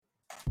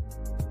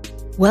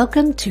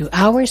Welcome to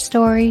Our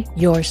Story,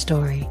 Your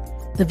Story,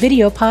 the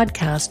video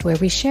podcast where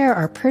we share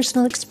our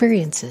personal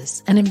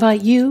experiences and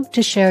invite you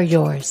to share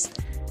yours.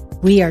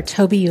 We are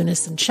Toby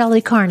Eunice and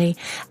Shelley Carney,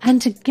 and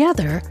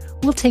together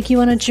we'll take you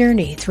on a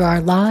journey through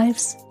our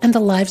lives and the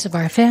lives of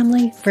our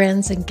family,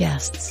 friends, and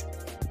guests.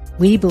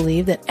 We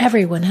believe that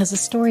everyone has a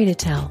story to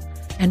tell,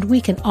 and we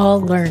can all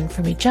learn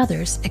from each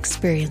other's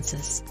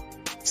experiences.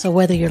 So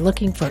whether you're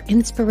looking for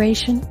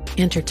inspiration,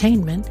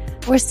 entertainment,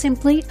 or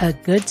simply a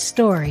good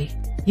story,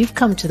 you've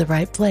come to the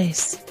right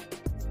place.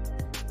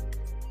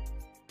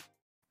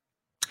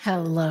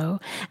 Hello,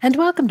 and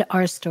welcome to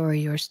Our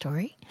Story, Your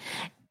Story.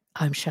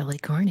 I'm Shelley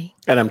Carney.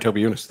 And I'm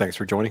Toby Eunice. Thanks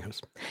for joining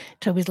us.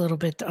 Toby's a little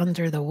bit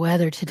under the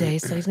weather today,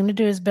 so he's going to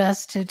do his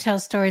best to tell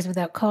stories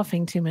without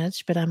coughing too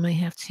much, but I may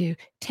have to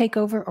take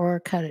over or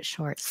cut it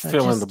short. So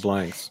Fill in the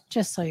blanks.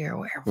 Just so you're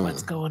aware of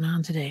what's going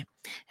on today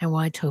and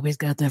why Toby's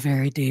got the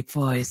very deep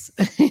voice.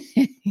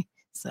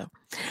 So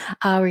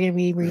we're going to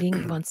be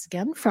reading once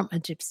again from A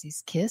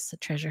Gypsy's Kiss, A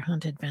Treasure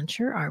Hunt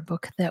Adventure, our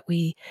book that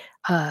we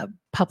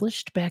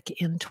published back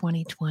in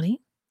 2020.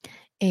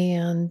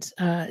 And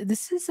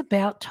this is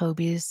about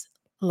Toby's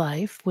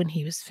life when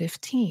he was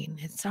 15.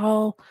 It's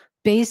all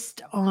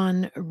based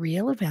on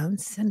real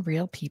events and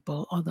real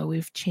people, although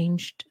we've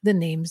changed the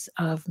names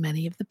of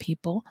many of the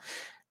people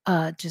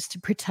just to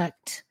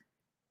protect,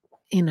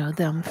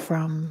 them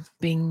from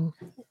being,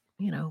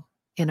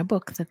 in a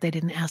book that they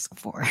didn't ask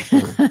for.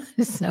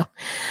 So,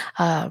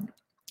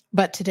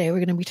 but today we're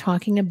going to be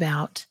talking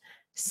about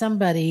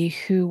somebody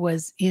who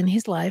was in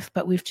his life,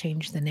 but we've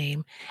changed the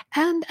name.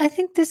 And I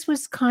think this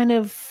was kind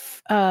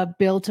of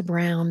built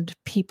around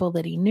people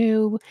that he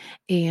knew,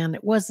 and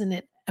it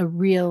wasn't a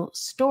real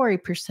story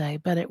per se,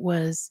 but it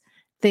was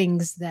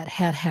things that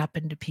had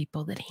happened to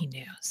people that he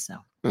knew. So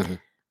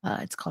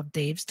it's called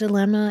Dave's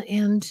Dilemma.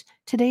 And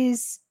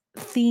today's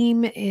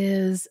theme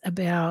is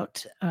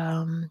about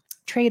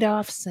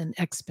trade-offs and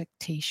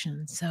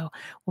expectations. So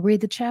we'll read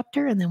the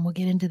chapter and then we'll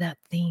get into that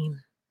theme.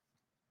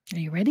 Are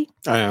you ready?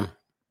 I am.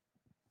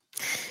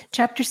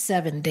 Chapter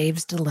 7,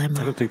 Dave's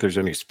Dilemma. I don't think there's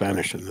any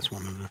Spanish in this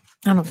one.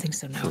 I don't think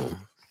so, no.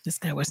 This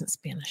guy wasn't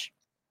Spanish.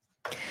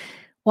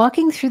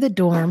 Walking through the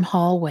dorm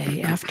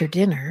hallway after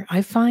dinner,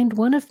 I find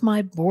one of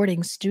my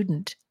boarding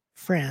student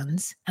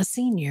friends, a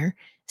senior,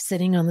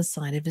 sitting on the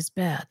side of his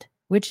bed,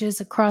 which is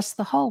across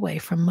the hallway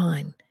from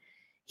mine.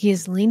 He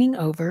is leaning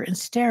over and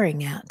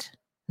staring at,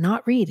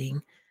 not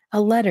reading,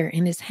 a letter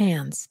in his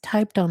hands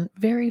typed on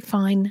very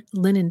fine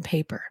linen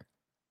paper.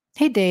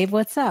 Hey, Dave,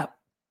 what's up?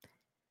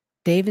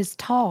 Dave is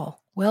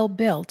tall,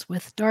 well-built,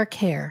 with dark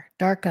hair,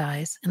 dark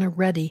eyes, and a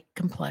ruddy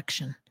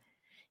complexion.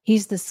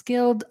 He's the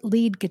skilled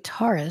lead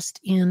guitarist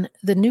in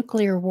The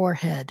Nuclear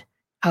Warhead,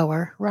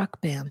 our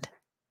rock band.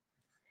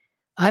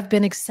 I've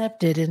been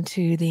accepted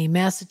into the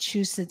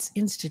Massachusetts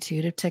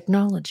Institute of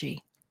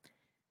Technology.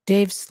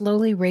 Dave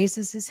slowly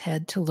raises his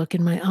head to look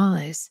in my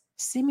eyes,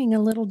 seeming a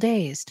little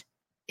dazed.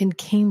 In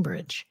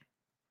Cambridge,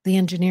 the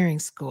engineering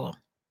school.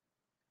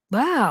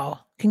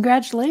 Wow,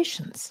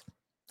 congratulations.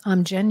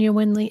 I'm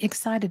genuinely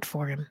excited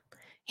for him.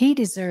 He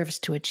deserves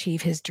to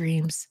achieve his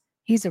dreams.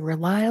 He's a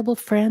reliable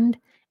friend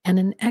and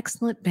an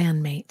excellent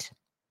bandmate.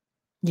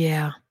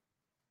 Yeah.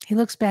 He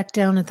looks back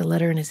down at the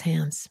letter in his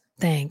hands.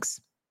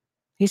 Thanks.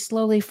 He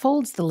slowly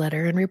folds the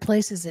letter and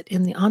replaces it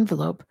in the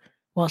envelope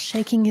while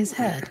shaking his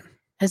head,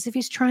 as if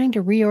he's trying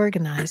to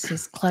reorganize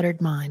his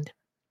cluttered mind.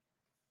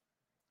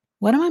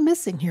 What am I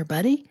missing here,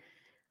 buddy?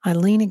 I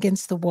lean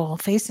against the wall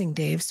facing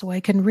Dave so I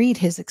can read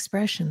his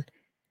expression.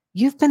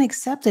 You've been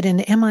accepted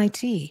into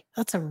MIT.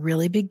 That's a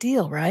really big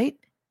deal, right?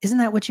 Isn't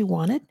that what you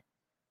wanted?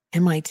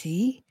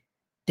 MIT?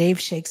 Dave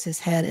shakes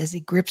his head as he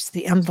grips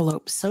the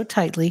envelope so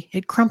tightly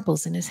it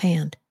crumples in his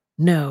hand.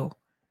 No,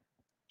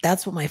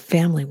 that's what my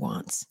family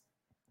wants.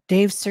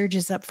 Dave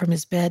surges up from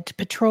his bed to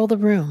patrol the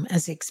room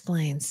as he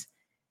explains.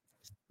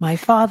 My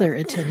father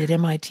attended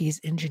MIT's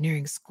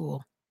engineering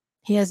school.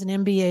 He has an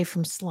MBA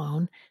from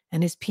Sloan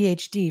and his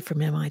PhD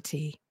from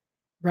MIT.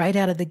 Right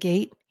out of the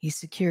gate, he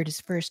secured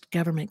his first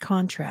government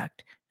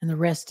contract, and the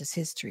rest is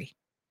history.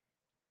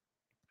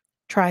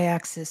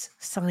 Triaxis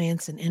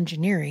Science and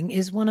Engineering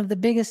is one of the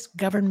biggest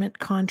government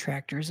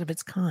contractors of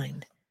its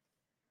kind.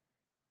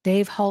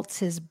 Dave halts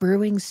his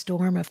brewing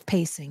storm of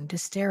pacing to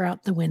stare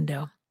out the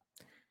window.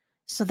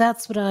 So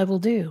that's what I will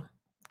do.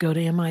 Go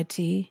to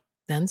MIT,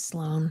 then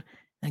Sloan,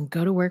 and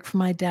go to work for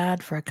my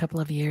dad for a couple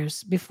of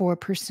years before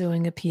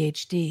pursuing a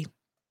PhD.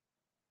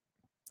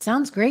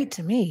 Sounds great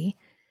to me.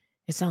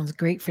 It sounds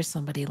great for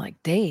somebody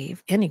like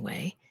Dave.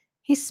 Anyway,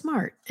 he's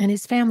smart and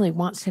his family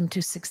wants him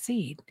to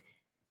succeed.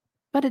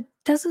 But it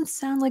doesn't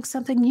sound like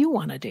something you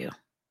want to do.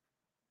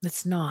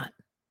 It's not.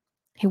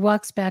 He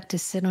walks back to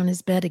sit on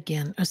his bed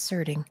again,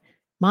 asserting,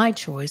 my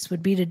choice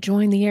would be to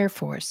join the Air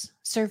Force,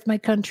 serve my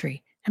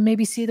country, and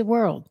maybe see the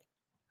world.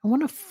 I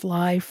want to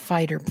fly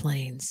fighter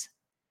planes.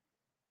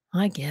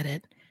 I get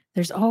it.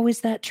 There's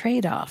always that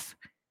trade-off.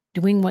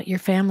 Doing what your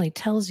family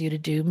tells you to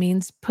do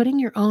means putting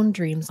your own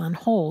dreams on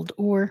hold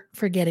or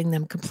forgetting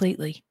them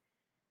completely.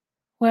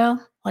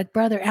 Well, like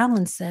Brother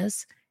Allen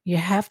says, you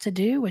have to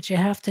do what you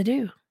have to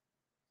do.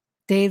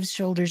 Dave's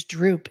shoulders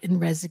droop in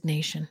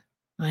resignation.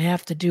 I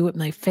have to do what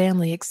my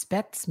family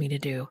expects me to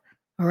do,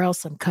 or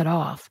else I'm cut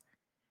off.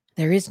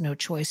 There is no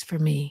choice for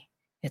me.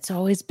 It's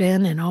always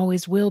been and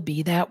always will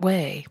be that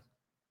way.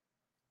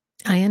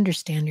 I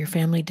understand your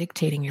family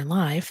dictating your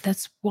life.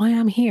 That's why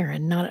I'm here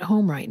and not at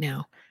home right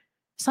now.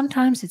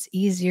 Sometimes it's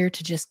easier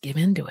to just give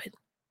into it.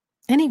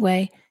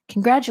 Anyway,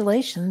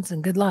 congratulations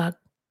and good luck.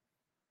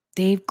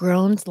 Dave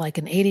groans like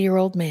an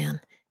 80-year-old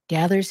man,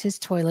 gathers his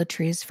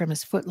toiletries from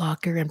his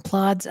footlocker, and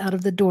plods out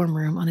of the dorm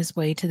room on his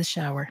way to the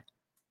shower.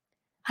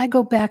 I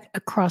go back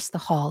across the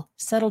hall,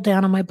 settle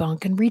down on my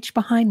bunk, and reach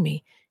behind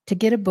me to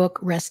get a book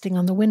resting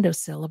on the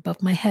windowsill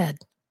above my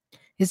head.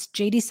 It's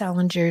J.D.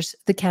 Salinger's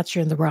The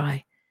Catcher in the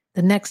Rye,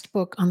 the next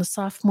book on the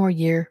sophomore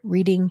year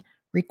reading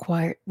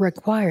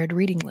required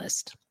reading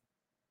list.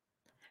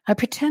 I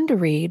pretend to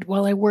read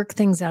while I work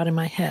things out in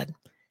my head.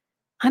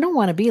 I don't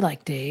want to be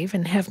like Dave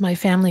and have my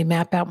family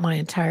map out my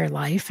entire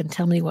life and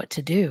tell me what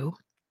to do.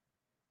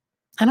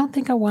 I don't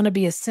think I want to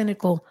be a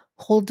cynical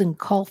Holden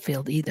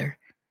Caulfield either.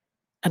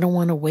 I don't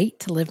want to wait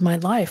to live my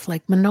life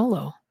like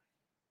Manolo.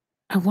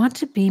 I want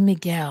to be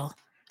Miguel,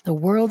 the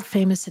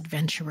world-famous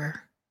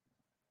adventurer.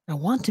 I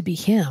want to be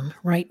him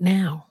right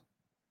now.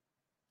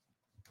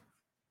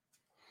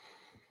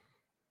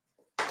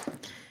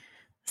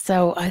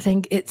 So I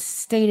think it's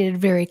stated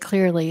very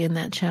clearly in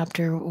that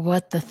chapter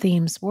what the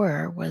themes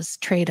was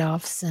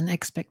trade-offs and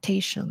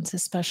expectations,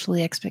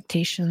 especially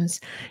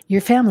expectations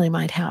your family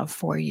might have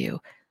for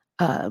you.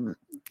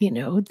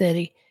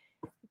 That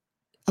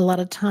a lot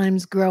of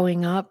times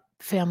growing up,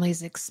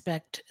 families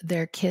expect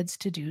their kids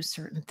to do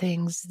certain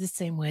things the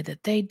same way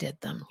that they did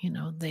them.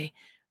 They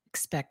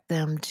expect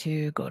them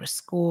to go to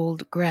school,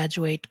 to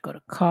graduate, to go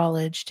to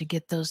college, to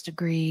get those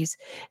degrees,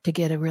 to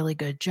get a really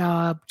good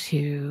job,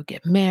 to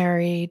get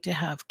married, to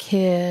have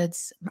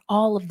kids,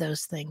 all of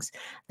those things.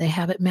 They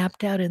have it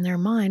mapped out in their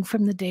mind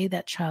from the day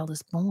that child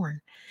is born.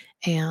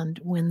 And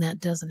when that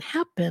doesn't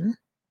happen,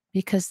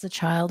 because the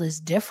child is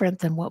different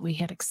than what we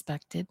had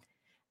expected,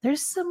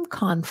 there's some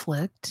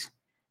conflict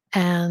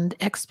and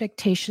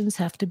expectations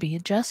have to be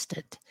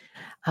adjusted.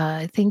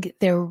 I think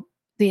the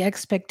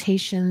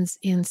expectations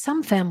in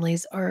some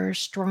families are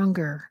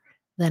stronger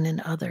than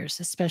in others,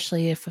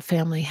 especially if a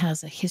family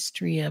has a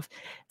history of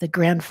the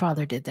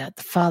grandfather did that,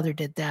 the father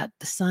did that,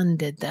 the son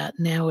did that.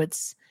 Now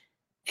it's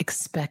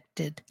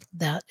expected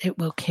that it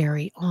will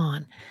carry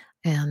on.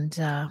 And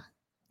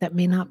that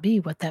may not be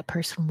what that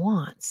person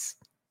wants.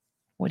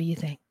 What do you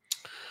think?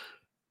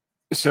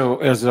 So,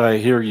 as I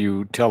hear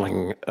you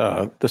telling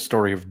the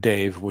story of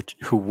Dave,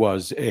 who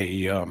was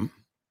a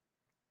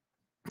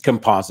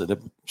composite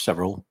of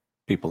several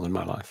people in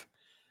my life,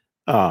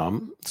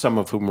 some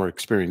of whom were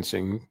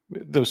experiencing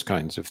those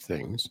kinds of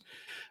things,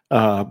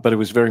 but it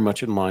was very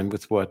much in line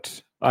with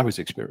what I was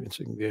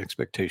experiencing, the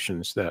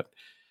expectations that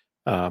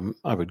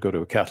I would go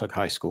to a Catholic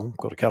high school,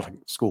 go to Catholic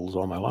schools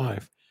all my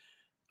life,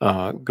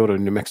 go to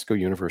New Mexico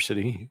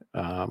University,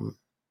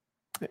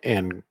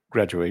 and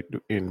graduate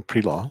in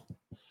pre-law,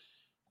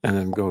 and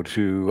then go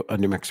to a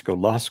New Mexico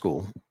law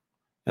school,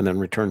 and then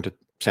return to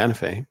Santa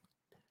Fe,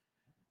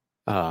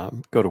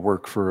 go to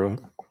work for a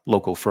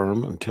local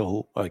firm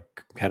until I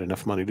had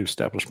enough money to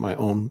establish my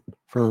own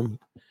firm,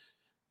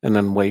 and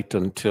then wait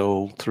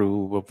until,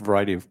 through a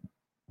variety of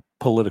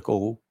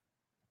political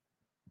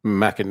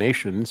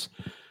machinations,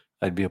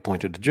 I'd be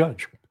appointed a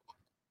judge.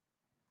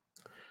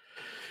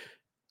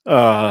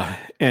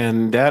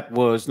 And that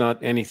was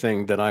not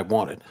anything that I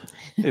wanted.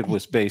 It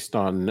was based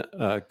on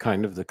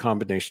kind of the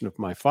combination of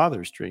my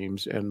father's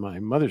dreams and my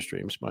mother's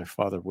dreams. My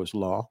father was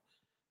law,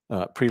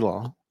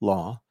 pre-law,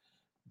 law,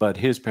 but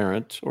his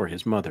parents, or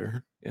his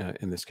mother,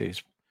 in this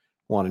case,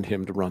 wanted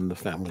him to run the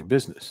family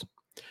business.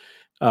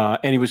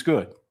 And he was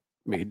good.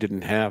 I mean, he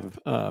didn't have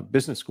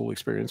business school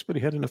experience, but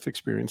he had enough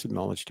experience and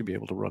knowledge to be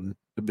able to run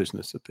the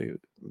business that they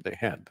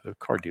had, the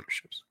car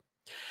dealerships.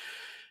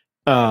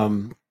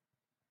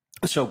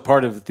 So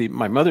part of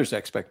my mother's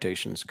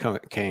expectations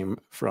came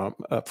from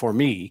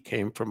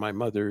my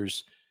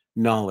mother's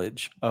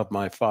knowledge of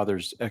my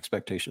father's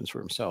expectations for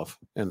himself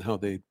and how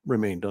they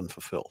remained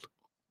unfulfilled.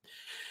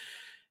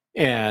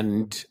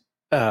 And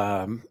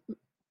the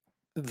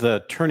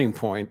turning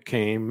point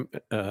came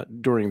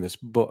during this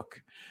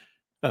book,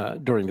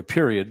 during the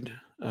period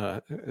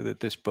that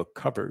this book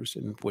covers,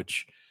 in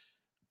which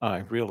I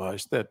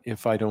realized that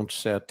if I don't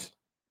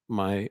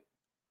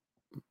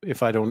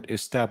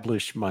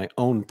establish my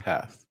own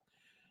path,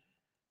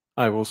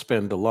 I will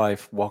spend a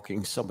life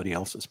walking somebody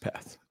else's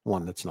path,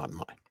 one that's not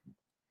mine.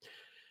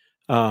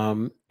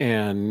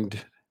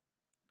 And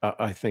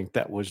I think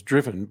that was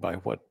driven by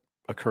what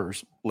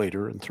occurs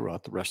later and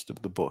throughout the rest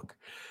of the book.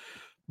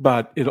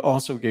 But it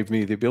also gave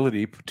me the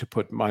ability to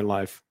put my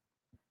life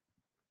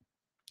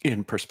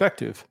in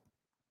perspective,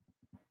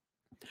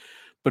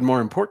 but more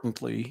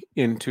importantly,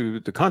 into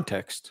the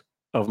context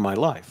of my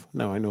life.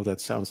 Now, I know that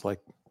sounds like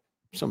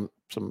some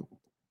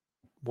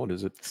what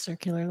is it?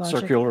 Circular logic.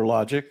 Circular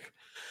logic.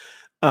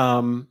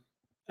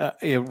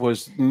 It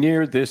was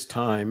near this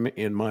time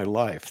in my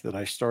life that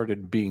I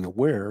started being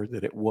aware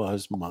that it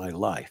was my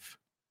life.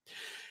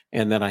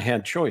 and that I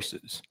had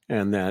choices,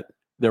 and that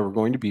there were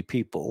going to be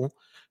people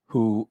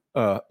who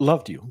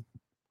loved you,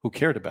 who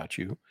cared about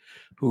you,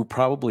 who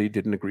probably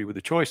didn't agree with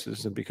the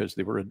choices, and because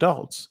they were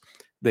adults,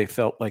 they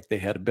felt like they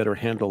had a better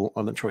handle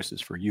on the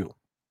choices for you.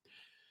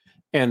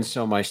 And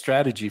so my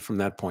strategy from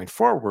that point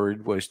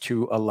forward was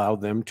to allow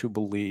them to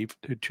believe,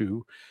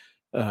 to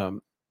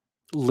um,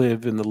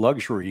 live in the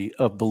luxury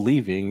of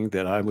believing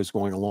that I was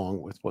going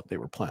along with what they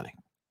were planning.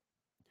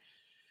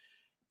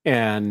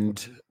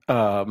 And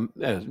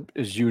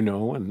as you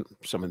know, and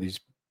some of these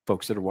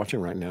folks that are watching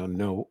right now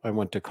know, I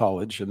went to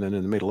college, and then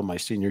in the middle of my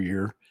senior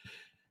year,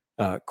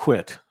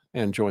 quit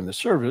and joined the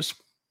service.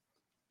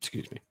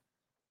 Excuse me.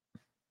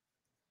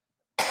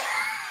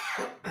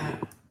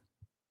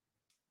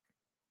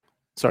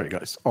 Sorry,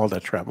 guys. All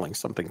that traveling,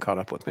 something caught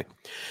up with me.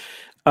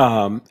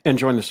 And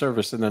joined the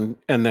service, and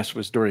this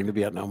was during the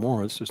Vietnam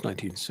War. This was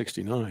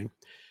 1969,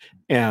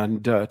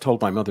 and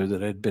told my mother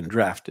that I had been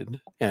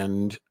drafted,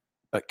 and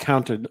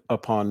counted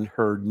upon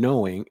her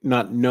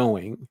not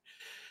knowing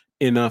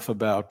enough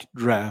about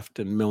draft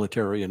and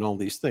military and all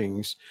these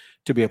things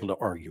to be able to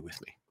argue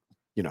with me.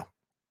 You know,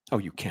 oh,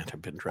 you can't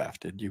have been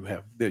drafted.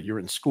 You're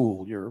in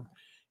school.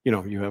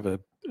 You have a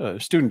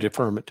student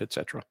deferment,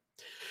 etc.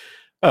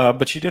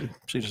 But she didn't.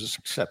 She just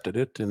accepted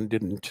it and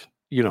didn't.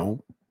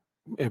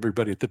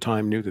 Everybody at the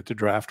time knew that the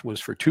draft was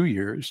for 2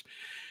 years.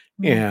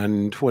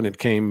 And when it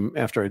came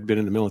after I'd been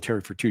in the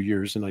military for 2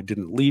 years and I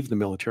didn't leave the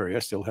military, I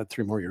still had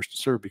 3 more years to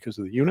serve because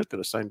of the unit that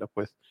I signed up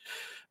with.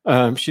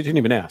 She didn't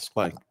even ask.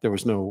 Like, there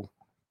was no,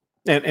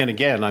 and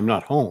again, I'm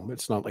not home.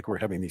 It's not like we're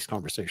having these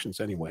conversations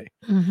anyway.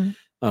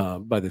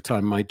 By the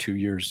time my 2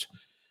 years,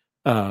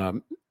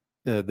 the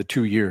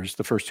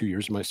first 2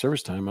 years of my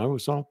service time, I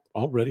was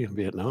already in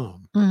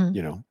Vietnam,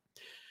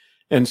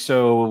 And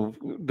so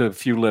the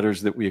few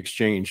letters that we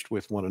exchanged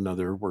with one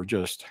another were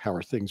just, how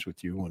are things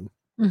with you? And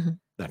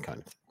that kind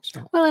of thing.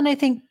 So. Well, and I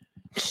think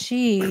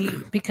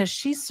because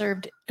she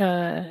served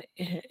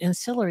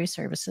ancillary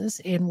services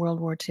in World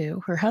War II,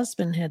 her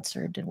husband had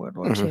served in World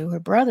War II, her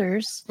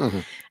brothers.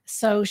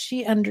 So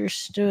she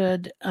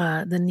understood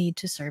the need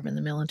to serve in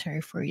the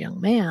military for a young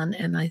man.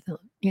 And I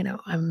thought,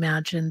 I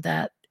imagined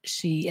that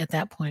she at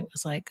that point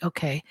was like,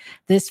 okay,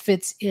 this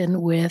fits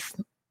in with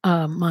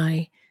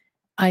the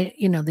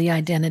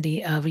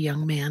identity of a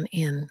young man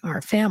in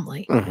our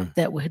family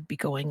that would be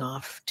going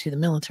off to the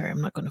military.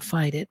 I'm not going to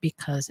fight it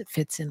because it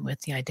fits in with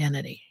the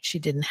identity. She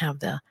didn't have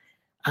the,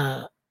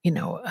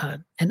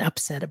 an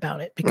upset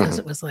about it because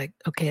it was like,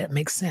 okay, it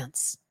makes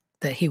sense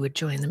that he would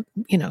join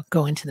the,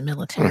 go into the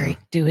military,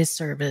 do his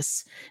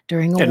service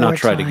during a war and not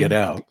try to get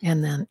out.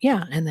 And then,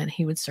 and then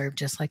he would serve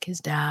just like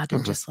his dad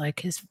and just like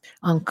his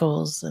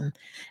uncles.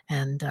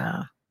 And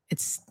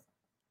it's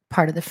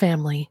part of the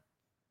family,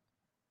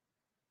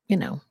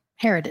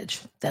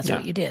 heritage. That's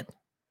what you did.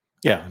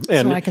 Yeah.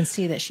 And so I can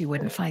see that she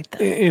wouldn't fight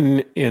that.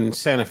 In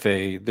Santa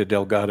Fe, the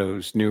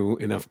Delgados knew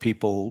enough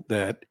people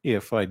that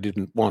if I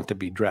didn't want to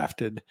be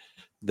drafted,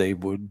 they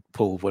would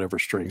pull whatever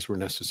strings were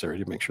necessary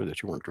to make sure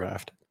that you weren't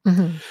drafted.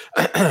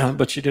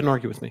 But she didn't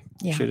argue with me.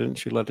 Yeah.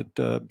 She let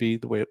it be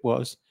the way it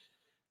was.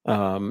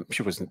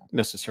 She wasn't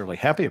necessarily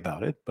happy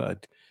about it,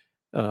 but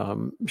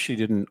she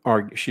didn't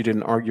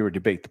argue or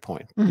debate the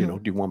point. Do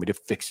you want me to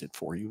fix it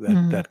for you?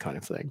 That kind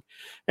of thing.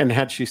 And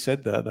had she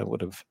said that, I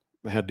would have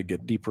had to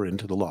get deeper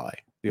into the lie,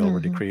 the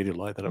already created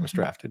lie that I was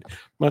drafted.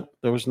 But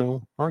there was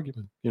no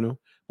argument.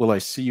 Will I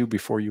see you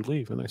before you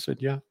leave? And I said,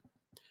 yeah.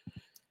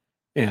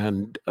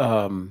 And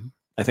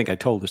I think I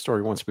told the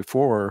story once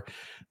before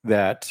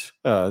that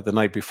the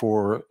night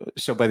before.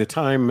 So by the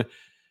time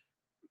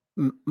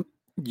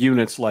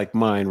units like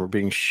mine were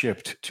being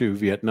shipped to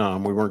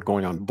Vietnam, we weren't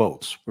going on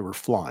boats. We were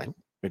flying.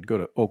 We'd go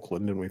to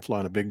Oakland and we'd fly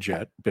on a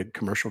big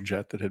commercial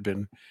jet that had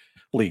been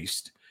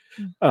leased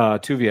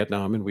to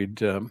Vietnam, and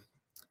we'd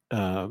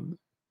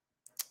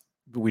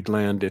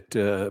land at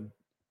Bien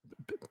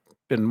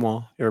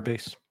Hoa Air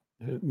Base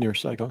near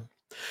Saigon.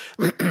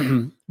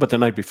 But the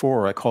night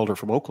before, I called her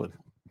from Oakland,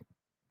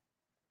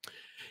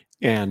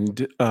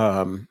 and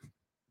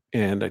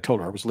I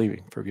told her I was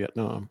leaving for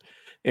Vietnam.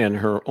 And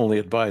her only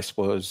advice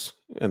was,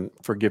 and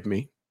forgive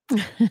me,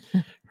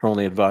 her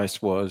only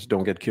advice was,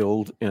 don't get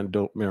killed and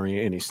don't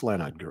marry any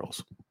slant-eyed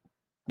girls.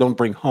 Don't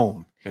bring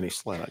home any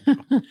slant-eyed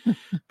girls,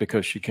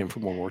 because she came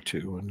from World War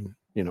II and,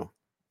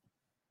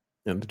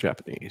 and the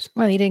Japanese.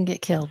 Well, he didn't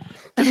get killed.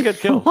 Didn't get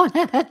killed.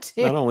 Not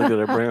only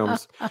did I bring home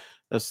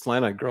a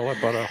slant-eyed girl, I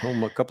brought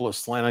home a couple of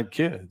slant-eyed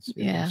kids.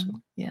 Yeah.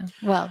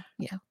 Well,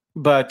 yeah.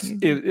 But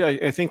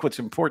I think what's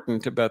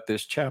important about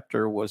this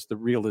chapter was the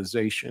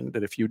realization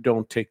that if you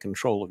don't take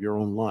control of your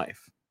own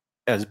life,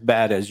 as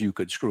bad as you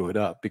could screw it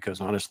up,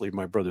 because honestly,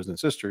 my brothers and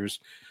sisters,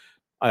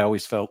 I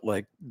always felt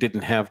like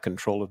didn't have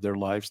control of their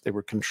lives. They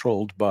were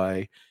controlled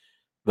by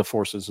the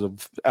forces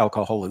of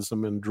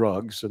alcoholism and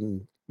drugs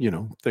and,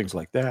 things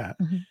like that.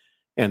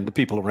 And the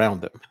people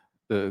around them,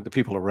 the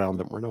people around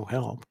them were no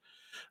help.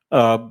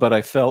 But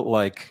I felt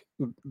like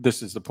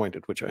this is the point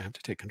at which I have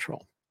to take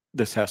control.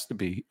 This has to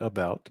be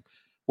about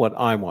what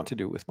I want to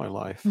do with my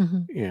life.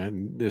 Mhm.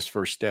 And this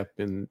first step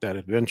in that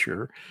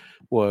adventure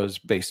was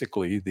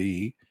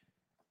basically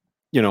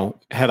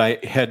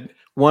had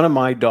one of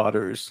my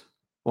daughters,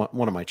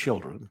 one of my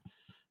children,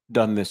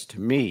 done this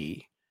to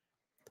me,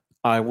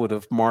 I would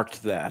have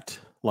marked that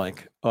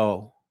like,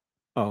 oh,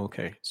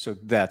 okay, so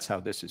that's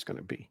how this is going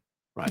to be,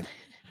 right?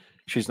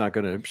 She's not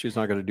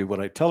gonna do what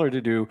I tell her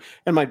to do.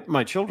 And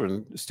my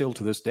children still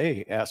to this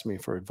day ask me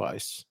for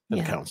advice and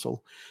Yeah.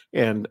 counsel,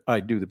 and I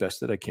do the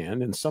best that I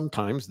can. And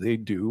sometimes they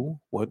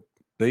do what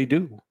they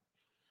do,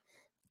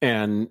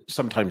 and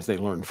sometimes they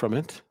learn from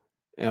it.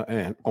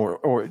 And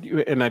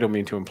I don't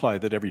mean to imply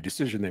that every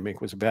decision they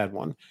make was a bad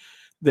one.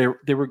 There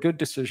were good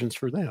decisions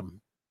for them.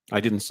 I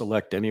didn't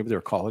select any of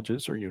their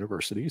colleges or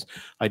universities.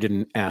 I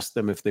didn't ask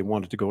them if they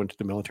wanted to go into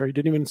the military.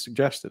 Didn't even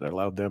suggest it. I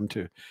allowed them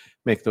to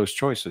make those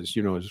choices,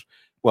 as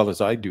well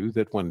as I do.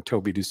 That when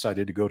Toby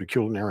decided to go to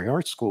culinary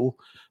arts school,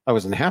 I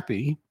wasn't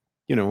happy.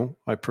 I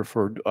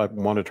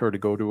wanted her to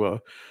go to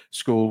a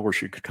school where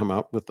she could come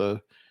out with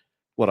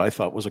what I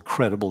thought was a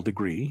credible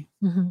degree.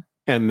 Mhm.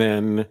 And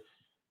then,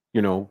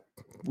 you know,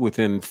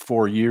 within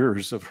 4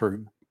 years of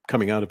her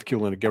coming out of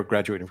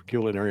graduating from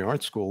culinary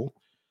arts school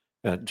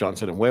at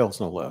Johnson and Wales,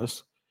 no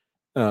less,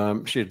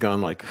 she had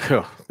gone like,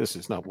 oh, this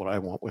is not what I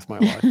want with my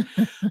life,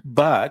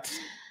 but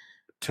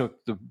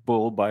took the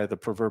bull by the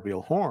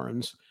proverbial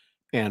horns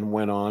and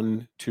went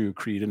on to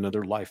create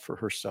another life for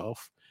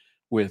herself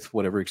with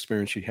whatever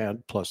experience she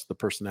had, plus the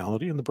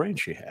personality and the brain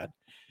she had.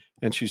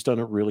 And she's done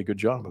a really good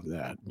job of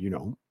that.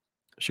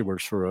 She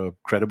works for a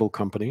credible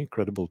company,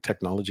 credible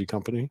technology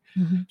company.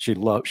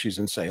 Mhm. She's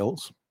in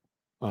sales,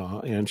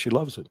 and she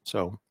loves it.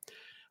 So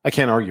I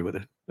can't argue with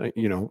it.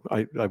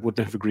 I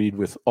wouldn't have agreed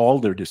with all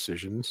their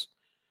decisions,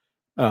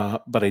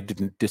 but I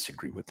didn't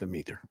disagree with them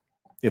either.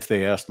 If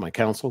they asked my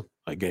counsel,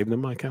 I gave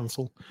them my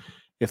counsel.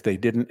 If they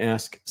didn't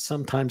ask,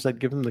 sometimes I'd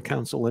give them the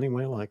counsel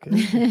anyway, like,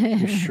 hey,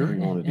 you sure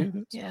you want to do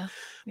this? Yeah.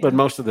 But Yeah.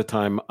 most of the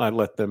time, I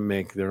let them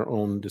make their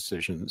own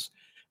decisions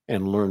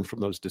and learn from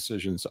those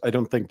decisions. I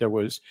don't think there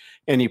was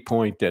any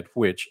point at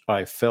which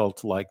I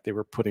felt like they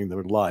were putting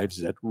their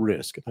lives at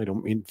risk. And I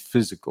don't mean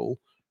physical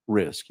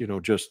risk,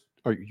 just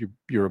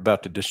you're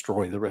about to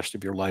destroy the rest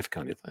of your life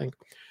kind of thing.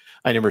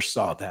 I never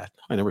saw that.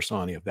 I never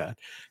saw any of that.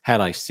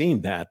 Had I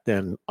seen that,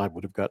 then I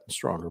would have gotten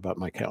stronger about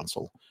my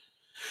counsel.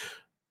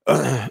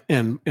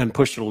 And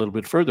pushed it a little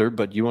bit further.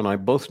 But you and I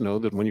both know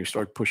that when you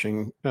start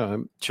pushing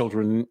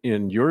children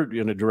in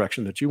a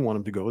direction that you want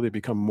them to go, they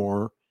become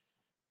more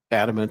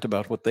adamant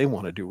about what they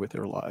want to do with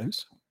their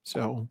lives.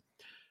 So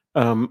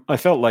I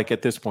felt like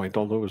at this point,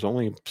 although it was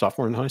only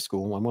sophomore in high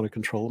school, I wanted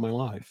control of my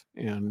life.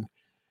 And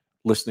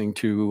listening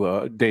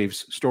to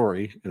Dave's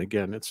story, and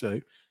again, it's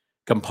a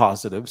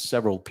composite of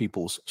several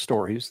people's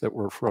stories that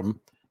were from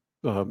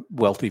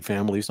wealthy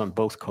families on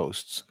both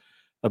coasts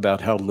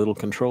about how little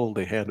control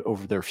they had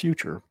over their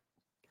future.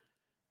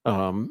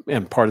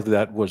 And part of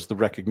that was the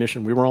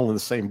recognition we were all in the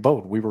same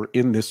boat. We were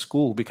in this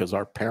school because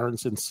our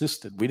parents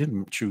insisted. We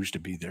didn't choose to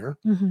be there.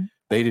 Mhm.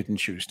 They didn't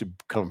choose to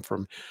come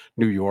from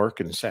New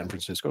York and San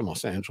Francisco and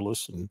Los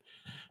Angeles and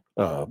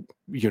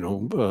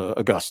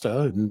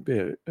Augusta.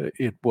 And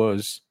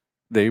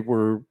they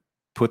were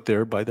put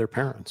there by their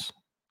parents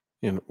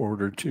in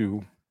order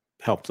to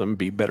help them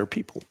be better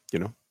people.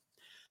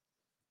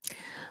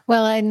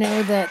 Well, I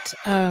know that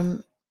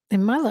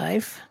in my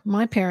life,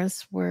 my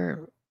parents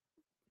were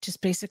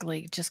just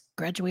basically just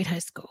graduate high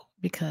school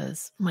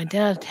because my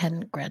dad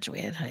hadn't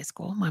graduated high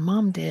school. My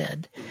mom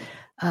did,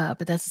 but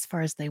that's as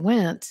far as they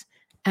went.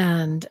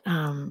 And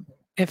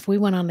if we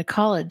went on to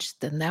college,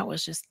 then that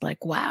was just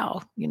like,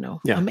 wow,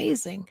 Yeah.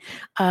 amazing.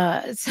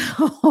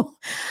 So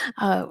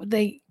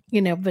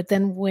but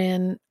then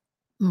when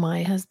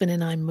my husband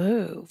and I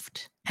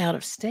moved out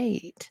of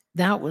state,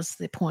 that was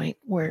the point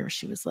where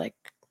she was like,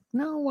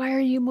 no, why are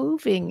you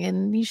moving?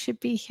 And you should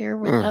be here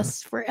with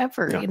us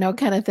forever, Yeah.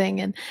 kind of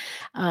thing. And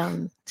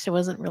she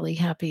wasn't really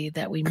happy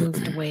that we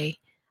moved away.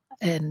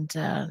 And,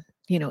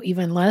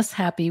 even less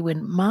happy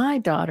when my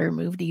daughter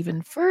moved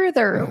even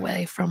further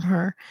away from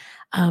her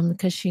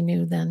because she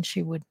knew then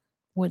she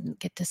wouldn't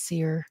get to see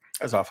her.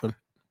 As often,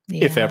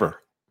 if Yeah.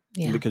 ever,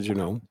 Yeah. because you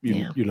don't know what's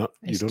going to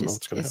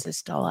happen. It's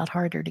just a lot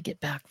harder to get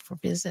back for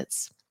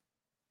visits.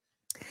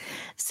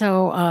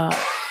 So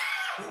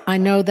I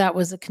know that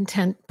was a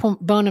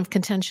bone of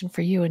contention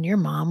for you and your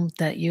mom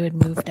that you had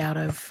moved out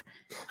of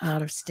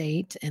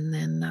state and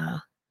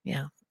then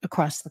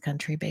across the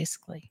country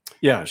basically.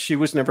 Yeah, she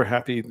was never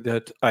happy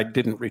that I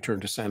didn't return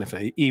to Santa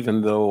Fe,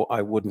 even though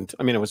I wouldn't.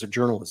 I mean, I was a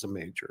journalism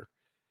major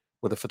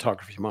with a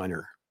photography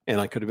minor, and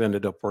I could have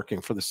ended up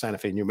working for the Santa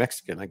Fe New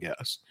Mexican, I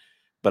guess,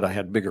 but I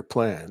had bigger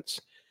plans.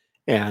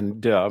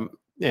 And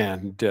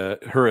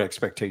her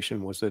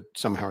expectation was that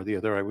somehow or the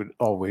other I would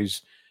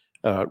always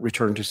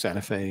return to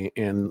Santa Fe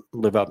and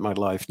live out my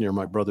life near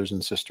my brothers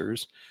and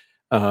sisters.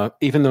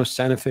 Even though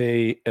Santa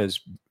Fe, as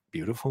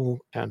beautiful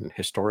and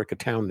historic a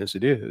town as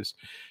it is,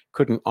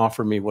 couldn't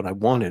offer me what I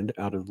wanted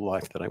out of the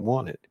life that I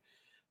wanted.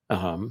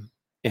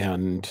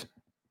 And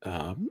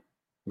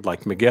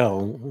like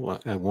Miguel,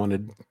 I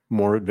wanted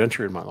more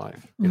adventure in my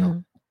life. Mm-hmm.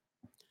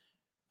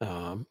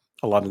 A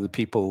lot of the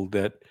people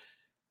that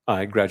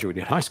I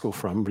graduated high school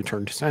from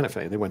returned to Santa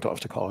Fe. They went off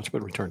to college,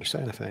 but returned to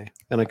Santa Fe.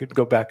 And I could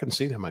go back and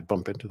see them. I'd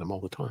bump into them all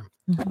the time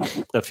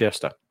at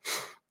Fiesta.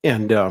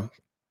 And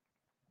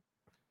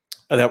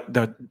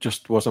that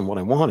just wasn't what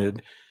I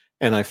wanted.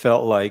 And I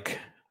felt like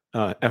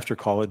after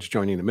college,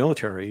 joining the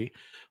military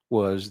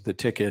was the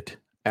ticket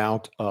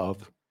out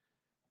of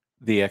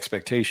the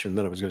expectation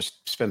that I was going to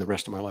spend the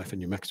rest of my life in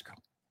New Mexico.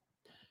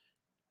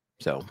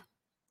 So,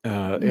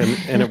 and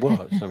it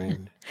was. I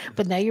mean,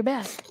 but now you're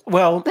back.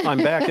 Well, I'm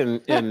back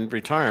in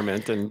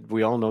retirement, and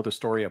we all know the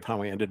story of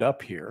how I ended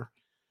up here.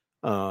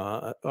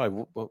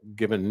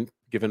 Given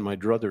my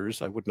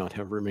druthers, I would not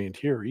have remained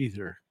here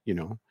either,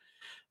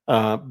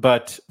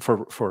 but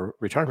for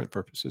retirement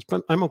purposes.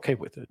 But I'm okay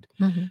with it,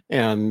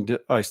 and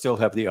I still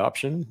have the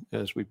option,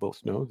 as we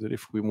both know, that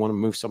if we want to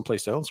move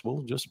someplace else,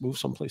 we'll just move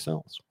someplace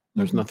else.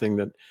 There's nothing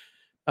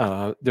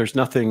that there's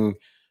nothing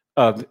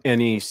of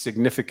any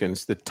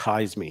significance that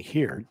ties me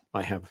here.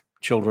 I have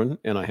children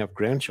and I have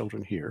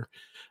grandchildren here.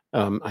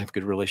 I have a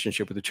good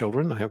relationship with the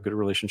children. I have a good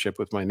relationship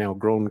with my now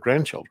grown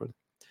grandchildren.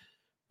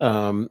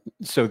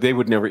 So they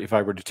would never, if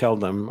I were to tell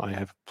them I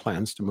have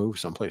plans to move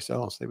someplace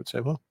else, they would say,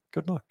 well,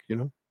 good luck,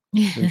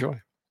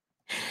 enjoy.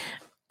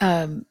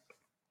 So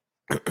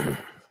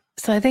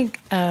I think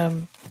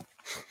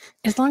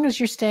as long as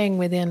you're staying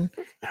within,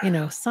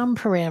 some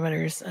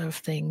parameters of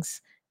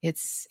things,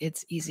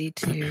 it's easy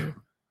to,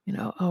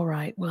 all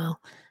right,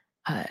 well,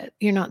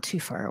 you're not too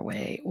far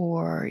away,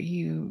 or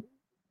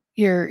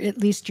you're at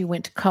least you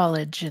went to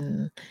college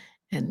and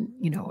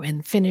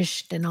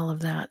finished and all of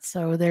that.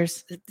 So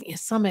there's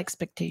some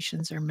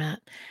expectations are met,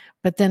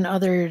 but then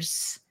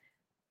others,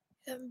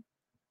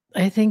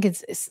 I think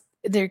it's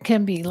there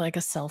can be like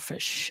a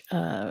selfish,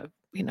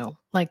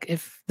 like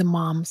if the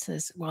mom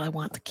says, well, I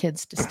want the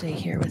kids to stay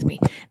here with me.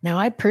 Now,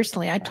 I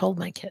told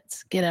my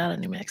kids, get out of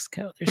New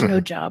Mexico. There's no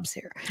jobs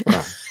here.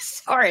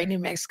 Sorry, New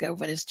Mexico,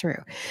 but it's true.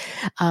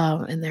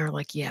 And they were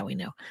like, yeah, we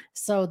know.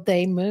 So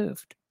they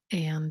moved,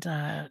 and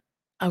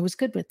I was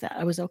good with that.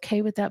 I was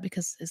okay with that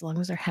because as long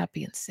as they're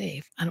happy and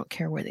safe, I don't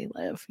care where they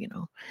live,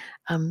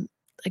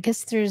 I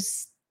guess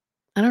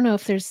I don't know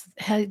if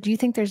do you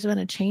think there's been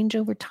a change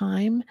over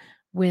time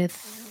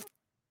with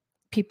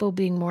people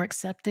being more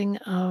accepting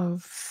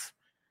of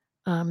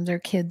their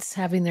kids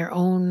having their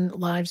own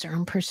lives, their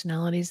own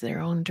personalities,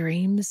 their own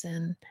dreams,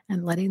 and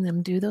letting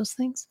them do those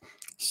things?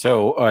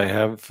 So I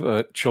have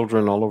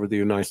children all over the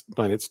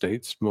United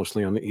States,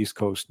 mostly on the East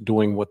Coast,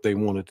 doing what they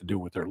wanted to do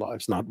with their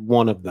lives. Not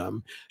one of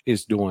them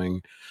is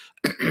doing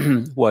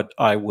what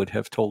I would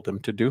have told them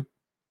to do.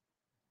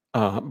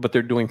 But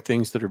they're doing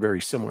things that are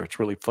very similar. It's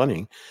really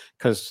funny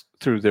because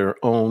through their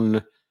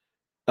own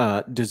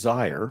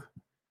desire,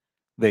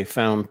 they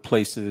found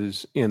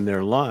places in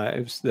their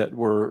lives that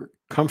were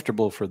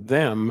comfortable for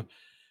them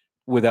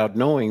without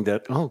knowing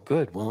that, oh,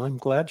 good. Well, I'm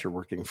glad you're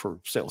working for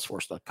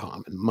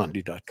Salesforce.com and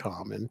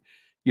Monday.com and,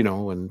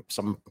 and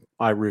some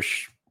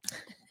Irish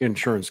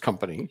insurance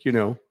company,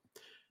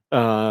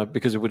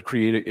 because it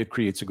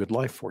creates a good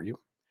life for you.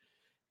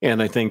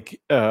 And I think,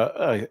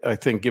 I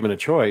think given a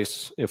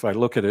choice, if I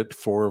look at it,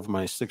 4 of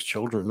my 6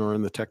 children are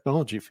in the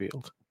technology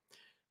field.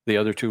 The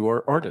other 2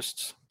 are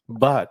artists.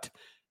 But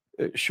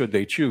should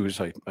they choose,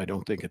 I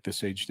don't think at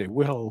this age they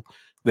will.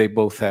 They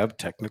both have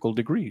technical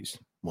degrees.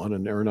 One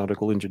an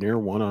aeronautical engineer,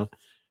 one a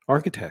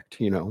architect.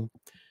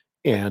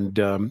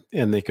 And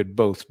they could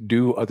both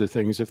do other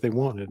things if they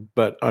wanted.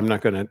 But I'm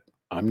not gonna.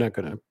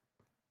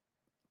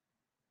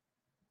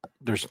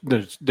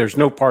 There's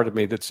no part of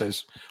me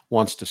that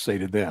wants to say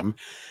to them,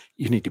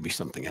 you need to be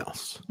something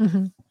else.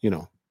 If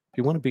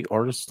you want to be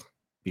artist,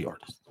 be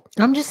artist.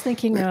 I'm just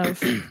thinking of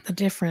the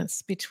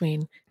difference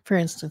between, for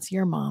instance,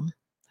 your mom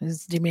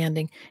who's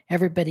demanding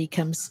everybody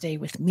come stay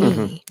with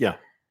me. Yeah.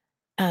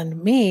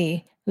 And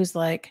me, who's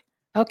like,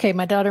 okay,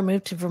 my daughter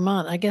moved to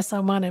Vermont. I guess I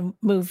want to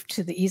move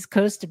to the East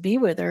Coast to be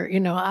with her.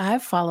 I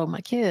follow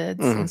my kids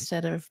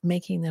instead of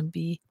making them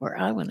be where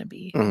I want to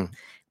be.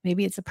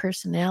 Maybe it's a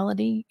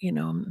personality.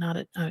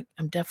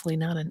 I'm definitely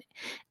not an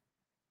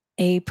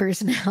A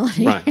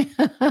personality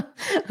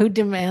who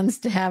demands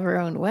to have her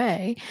own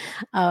way.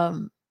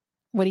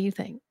 What do you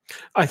think?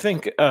 I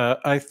think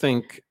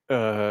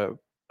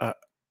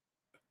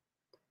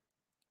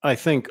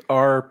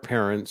our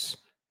parents,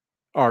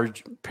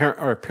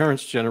 our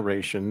parents'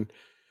 generation,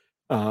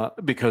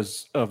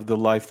 because of the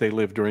life they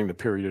lived during the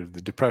period of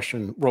the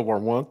Depression, World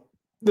War I,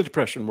 the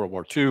Depression, World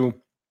War II,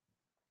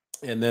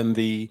 and then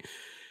the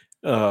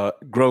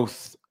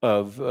growth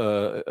of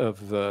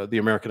the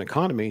American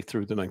economy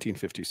through the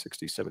 1950s,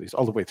 60s, 70s,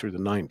 all the way through the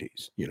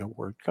 90s,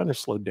 where it kind of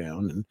slowed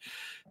down and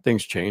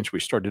things changed.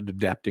 We started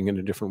adapting in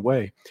a different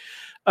way.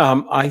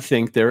 I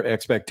think their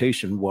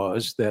expectation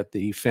was that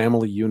the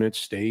family unit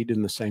stayed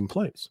in the same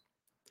place.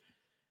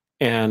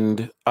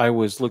 And there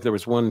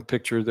was one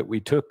picture that we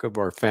took of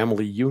our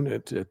family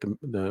unit at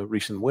the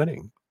recent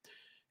wedding,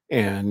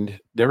 and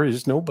there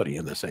is nobody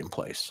in the same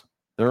place.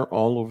 They're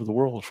all over the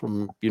world,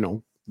 from,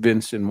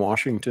 Vince in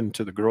Washington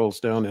to the girls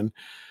down in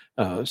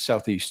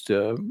southeast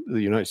the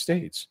United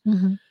States.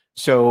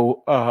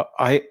 So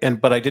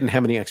but I didn't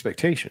have any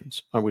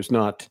expectations. I was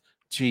not,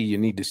 gee, you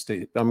need to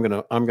stay. I'm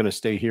gonna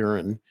stay here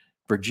in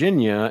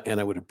Virginia, and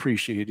I would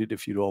appreciate it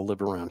if you'd all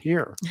live around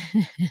here.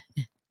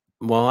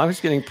 Well, I was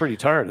getting pretty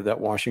tired of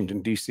that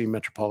Washington D.C.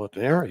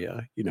 metropolitan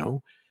area,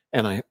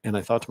 and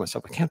I thought to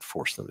myself, I can't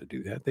force them to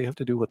do that. They have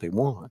to do what they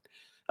want,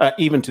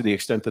 even to the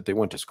extent that they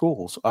went to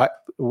schools.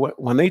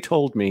 When they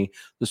told me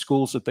the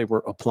schools that they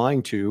were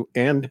applying to,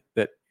 and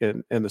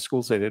the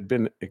schools that had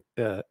been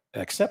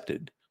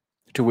accepted,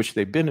 to which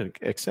they've been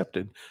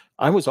accepted,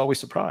 I was always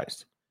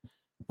surprised.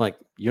 Like,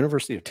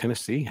 University of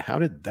Tennessee, how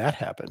did that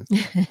happen?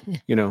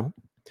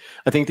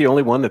 I think the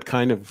only one that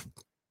kind of,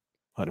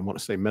 I don't want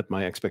to say met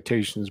my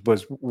expectations,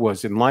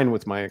 was in line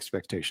with my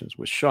expectations,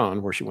 was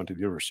Sean, where she went to the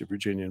University of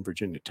Virginia and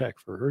Virginia Tech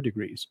for her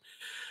degrees.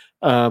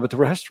 But the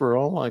rest were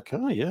all like,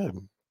 oh yeah,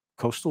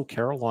 Coastal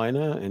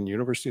Carolina and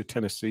University of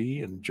Tennessee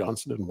and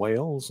Johnson and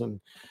Wales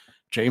and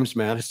James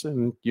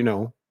Madison,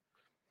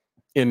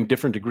 in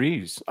different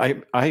degrees.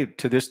 I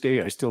to this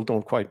day, I still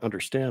don't quite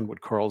understand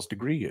what Carl's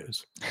degree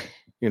is.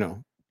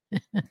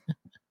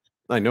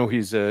 I know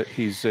he's a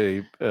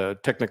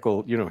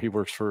technical. He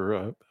works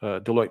for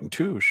Deloitte and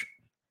Touche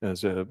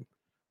as a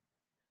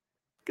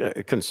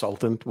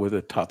consultant with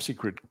a top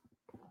secret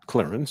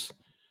clearance.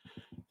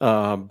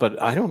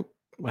 But I have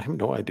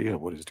no idea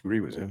what his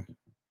degree was in.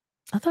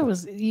 I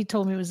thought you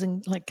told me it was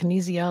in like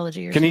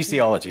kinesiology or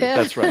kinesiology. Something.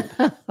 That's right.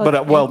 Okay.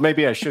 But well,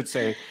 maybe I should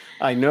say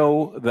I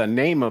know the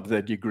name of the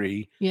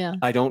degree. Yeah.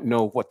 I don't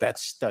know what that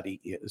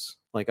study is.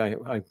 Like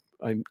I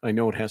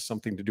know it has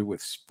something to do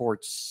with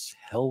sports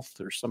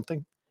health or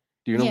something.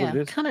 Do you know what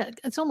it is? Kind of.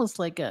 It's almost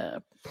like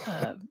a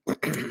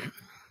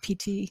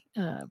PT.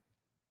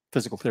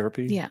 Physical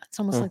therapy. Yeah, it's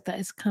almost like that.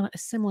 It's kind of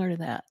similar to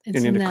that.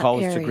 It's you in need that a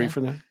college area. degree for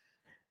that?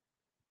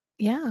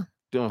 Yeah.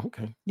 Oh,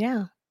 okay.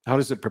 Yeah. How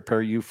does it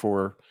prepare you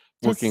for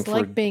working? It's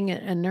like being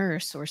a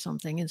nurse or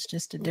something. It's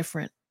just a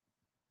different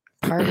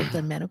part of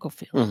the medical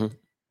field. Mm-hmm.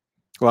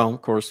 Well,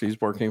 of course, he's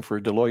working for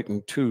Deloitte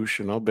and Touche,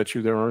 and I'll bet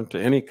you there aren't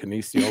any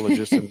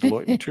kinesiologists in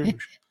Deloitte and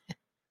Touche.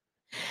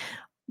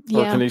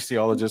 Or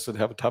kinesiologists that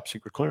have a top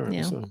secret clearance.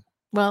 Yeah. So.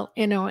 Well,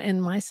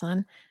 and my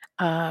son,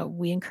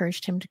 we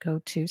encouraged him to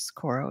go to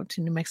Socorro,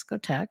 to New Mexico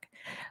Tech,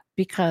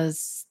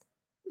 because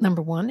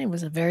number one, it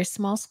was a very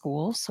small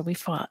school, so we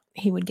thought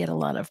he would get a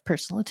lot of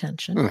personal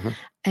attention. Mm-hmm.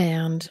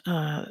 And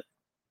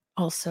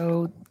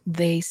also,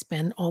 they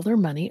spend all their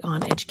money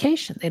on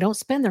education. They don't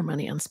spend their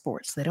money on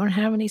sports. They don't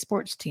have any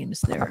sports teams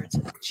there. It's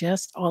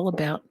just all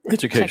about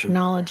education,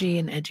 technology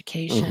and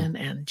education,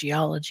 mm-hmm. and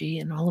geology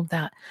and all of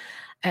that.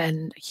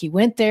 And he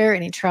went there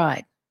and he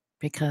tried,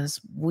 because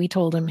we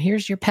told him,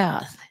 here's your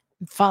path,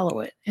 follow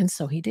it. And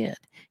so he did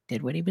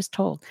what he was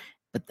told.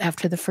 But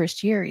after the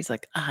first year, he's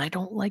like, I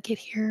don't like it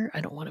here.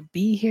 I don't want to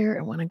be here.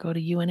 I want to go to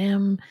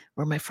UNM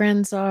where my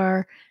friends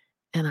are.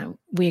 And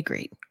we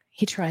agreed.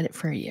 He tried it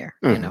for a year,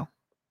 mm-hmm.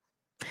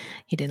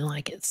 He didn't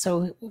like it.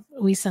 So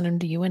we sent him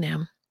to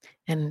UNM,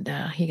 and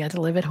he got to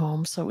live at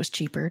home. So it was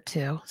cheaper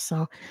too.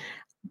 So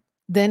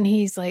then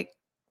he's like,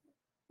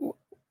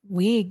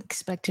 we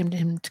expect him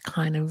to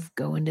kind of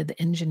go into the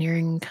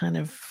engineering kind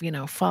of,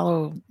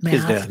 follow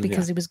math,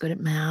 because he was good at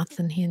math,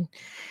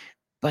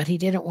 but he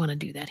didn't want to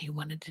do that. He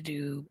wanted to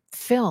do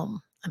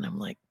film. And I'm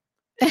like,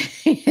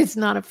 it's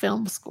not a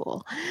film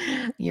school.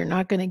 You're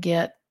not going to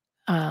get,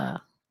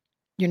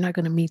 you're not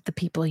going to meet the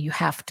people you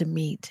have to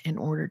meet in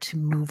order to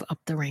move up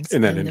the ranks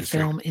in the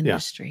film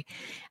industry.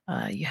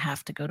 Yeah. You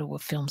have to go to a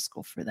film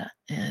school for that.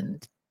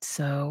 And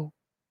so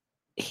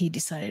he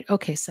decided,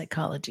 okay,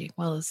 psychology.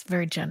 Well, it's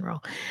very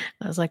general.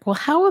 I was like, well,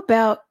 how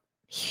about,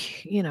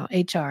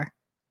 HR?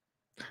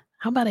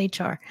 How about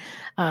HR?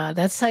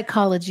 That's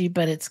psychology,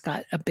 but it's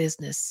got a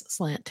business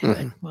slant to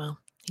it. Well,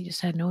 he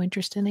just had no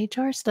interest in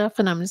HR stuff.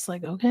 And I'm just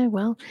like, okay,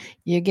 well,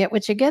 you get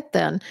what you get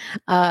then.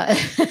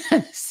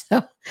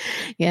 So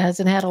he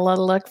hasn't had a lot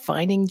of luck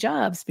finding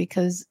jobs,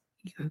 because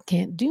you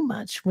can't do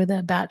much with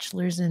a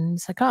bachelor's in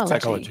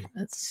psychology.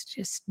 That's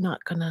just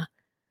not going to,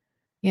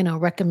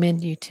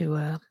 recommend you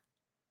to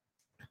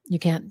you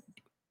can't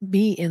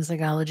be in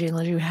psychology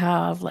unless you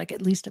have like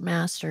at least a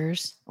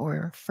master's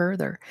or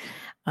further.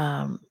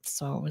 So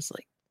I was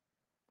like,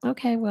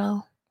 okay,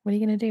 well, what are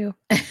you going to do?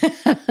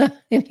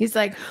 And he's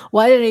like,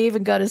 why did I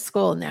even go to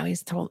school? Now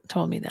he's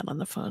told me that on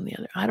the phone the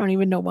other. I don't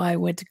even know why I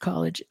went to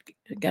college,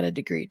 got a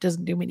degree. It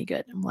doesn't do me any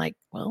good. I'm like,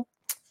 well,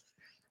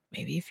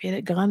 maybe if it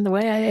had gone the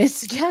way I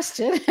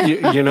suggested.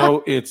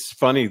 It's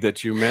funny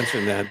that you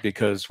mentioned that,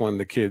 because when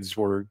the kids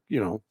were,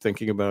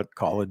 thinking about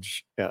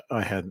college,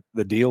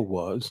 the deal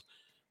was,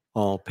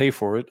 I'll pay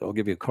for it. I'll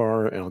give you a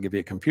car and I'll give you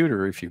a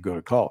computer if you go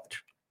to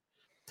college.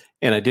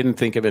 And I didn't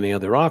think of any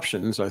other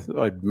options.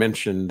 I'd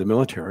mentioned the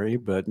military,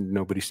 but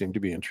nobody seemed to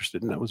be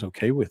interested, and I was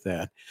okay with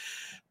that.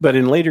 But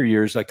in later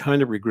years, I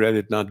kind of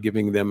regretted not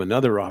giving them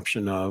another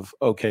option of,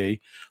 okay,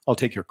 I'll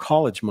take your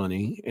college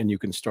money and you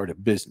can start a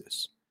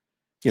business.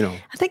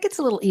 I think it's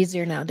a little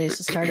easier nowadays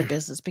to start a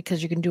business,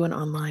 because you can do an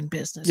online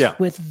business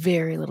with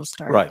very little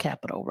startup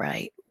capital,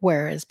 right?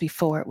 Whereas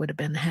before it would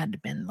have had to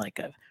been like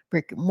a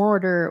brick and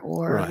mortar,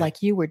 or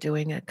like you were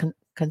doing, a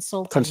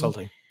consulting,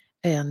 Consulting.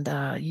 and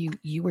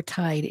you were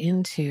tied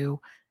into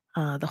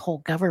the whole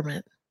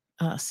government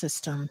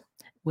system,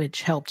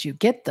 which helped you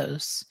get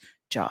those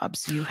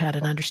jobs. You had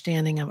an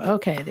understanding of,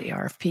 okay, the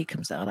RFP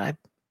comes out, I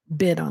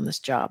bid on this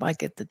job, I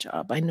get the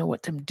job, I know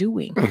what I'm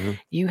doing. Mhm.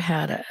 You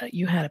had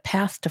a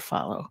path to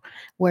follow,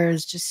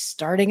 whereas just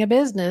starting a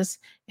business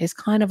is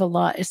kind of a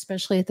lot,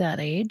 especially at that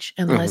age,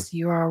 unless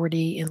you're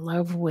already in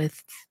love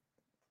with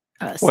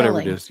Whatever it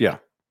selling. is. Yeah.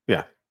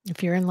 Yeah.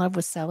 If you're in love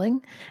with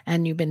selling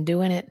and you've been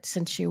doing it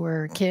since you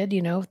were a kid,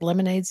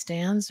 lemonade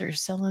stands or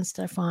selling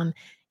stuff on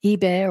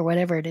eBay or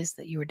whatever it is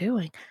that you were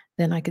doing,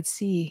 then I could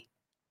see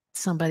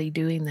somebody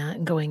doing that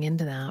and going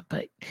into that.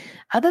 But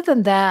other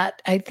than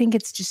that, I think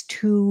it's just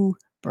too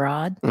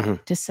broad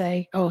Mhm. to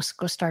say, oh,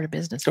 go start a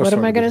business. Go What am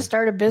start I a going to business.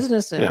 start a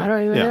business in? Yeah. I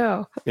don't even Yeah.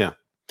 know. Yeah.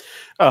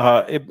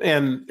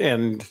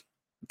 And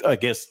I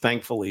guess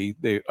thankfully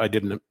I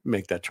didn't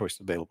make that choice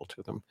available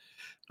to them.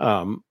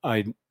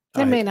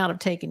 They I may not have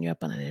taken you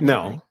up on it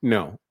anyway.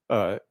 no.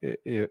 I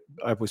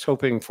was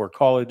hoping for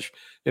college.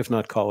 If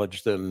not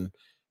college, then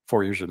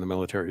 4 years in the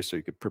military, so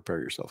you could prepare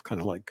yourself,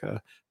 kind of like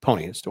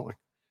Pony is doing.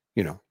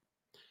 You know,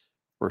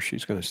 where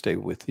she's going to stay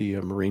with the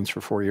Marines for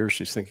 4 years.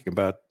 She's thinking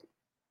about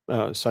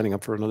signing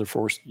up for another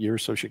 4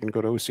 years so she can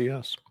go to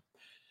OCS.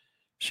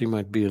 She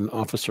might be an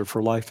officer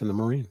for life in the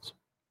Marines.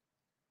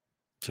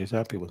 She's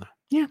happy with that.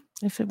 Yeah,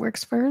 if it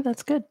works for her,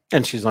 that's good.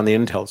 And she's on the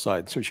intel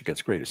side, so she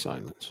gets great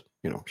assignments.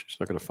 She's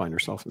not going to find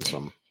herself in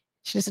some.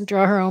 She doesn't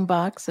draw her own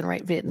box and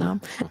write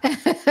Vietnam.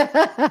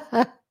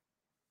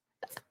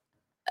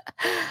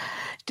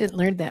 Didn't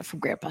learn that from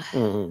Grandpa.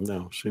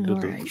 No, she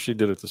did. Right. She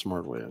did it the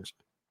smart way, actually.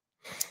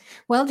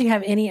 Well, do you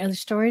have any other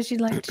stories you'd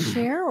like to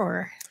share,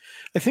 or?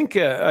 I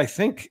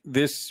think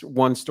this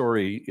one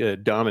story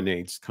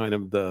dominates kind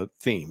of the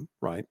theme,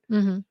 right?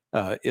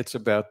 Mm-hmm. It's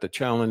about the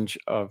challenge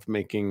of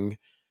making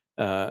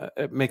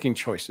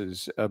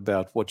choices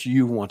about what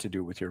you want to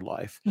do with your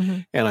life. Mm-hmm.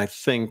 And I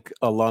think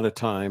a lot of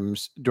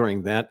times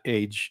during that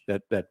age,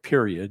 that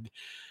period,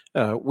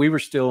 we were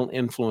still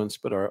influenced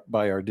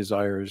by our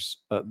desires,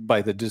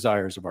 by the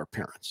desires of our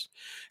parents.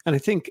 And I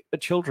think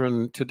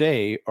children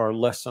today are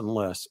less and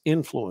less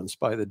influenced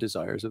by the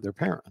desires of their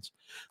parents.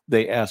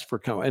 They ask for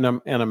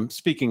counsel, and I'm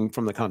speaking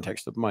from the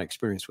context of my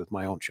experience with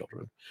my own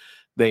children.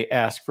 They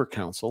ask for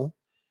counsel,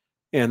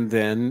 and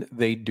then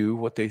they do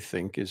what they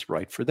think is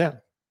right for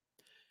them.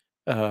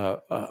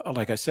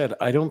 Like I said,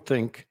 I don't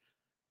think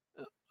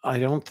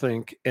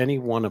any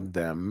one of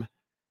them.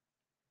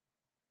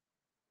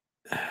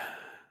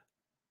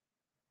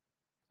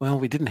 Well,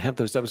 we didn't have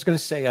those. I was going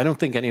to say, I don't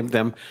think any of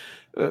them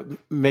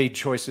made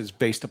choices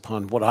based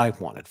upon what I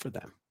wanted for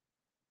them.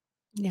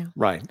 Yeah.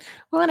 Right.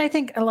 Well, and I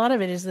think a lot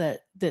of it is that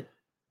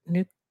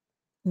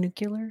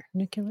nuclear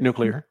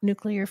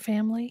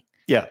family.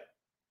 Yeah.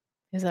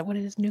 Is that what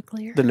it is?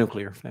 Nuclear? The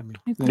nuclear family.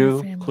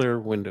 Nuclear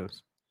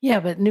windows.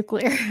 Yeah, but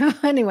nuclear.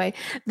 Anyway,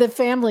 the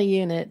family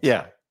unit.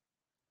 Yeah.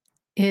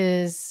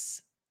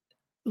 Is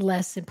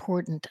less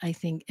important, I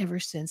think, ever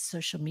since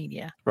social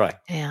media. Right.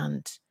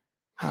 And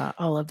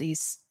all of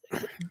these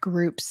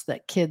groups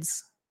that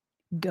kids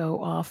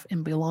go off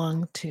and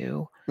belong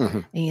to. Mm-hmm.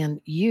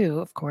 And you,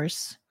 of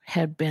course,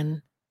 had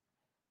been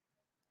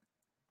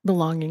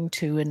belonging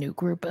to a new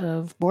group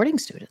of boarding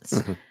students.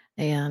 Mm-hmm.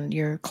 And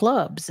your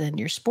clubs and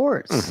your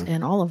sports mm-hmm.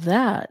 and all of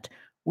that,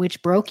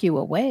 which broke you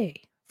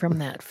away from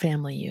that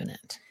family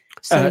unit.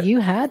 So you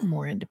had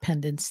more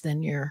independence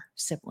than your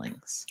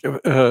siblings.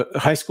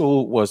 High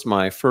school was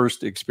my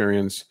first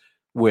experience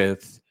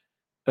with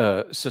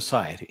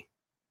society,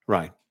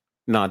 right?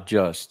 Not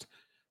just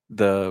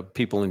the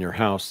people in your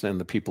house and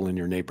the people in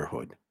your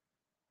neighborhood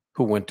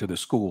who went to the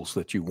schools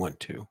that you went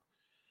to.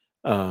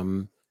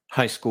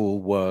 High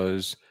school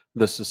was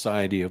the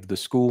society of the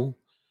school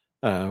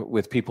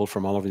with people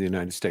from all over the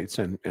United States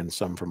and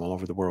some from all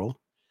over the world.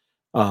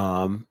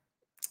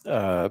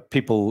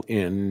 People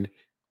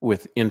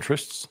with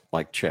interests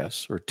like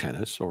chess or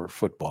tennis or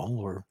football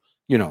or,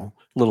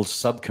 little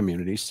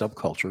sub-communities,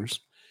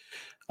 subcultures.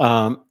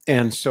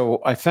 And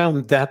so I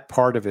found that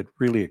part of it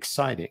really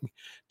exciting,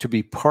 to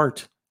be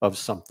part of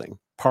something,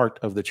 part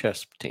of the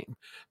chess team,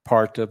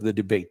 part of the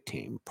debate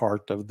team,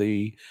 part of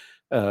the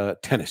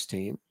tennis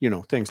team,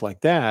 things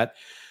like that,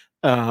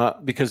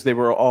 because they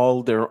were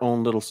all their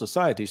own little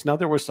societies. Now,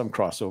 there was some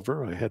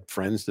crossover. I had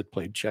friends that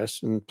played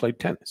chess and played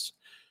tennis.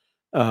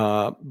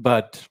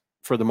 But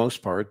for the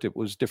most part, it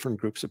was different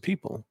groups of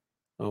people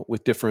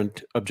with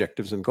different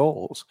objectives and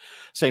goals.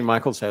 St.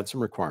 Michael's had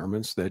some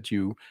requirements that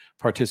you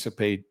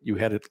participate. You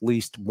had at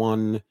least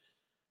one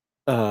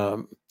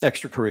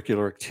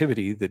extracurricular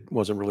activity that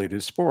wasn't related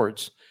to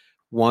sports,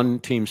 one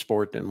team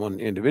sport and one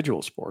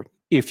individual sport,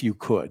 if you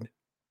could.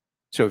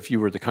 So if you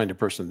were the kind of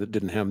person that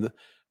didn't have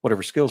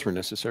whatever skills were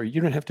necessary, you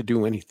didn't have to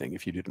do anything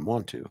if you didn't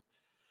want to.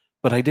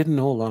 But I didn't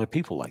know a lot of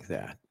people like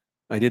that.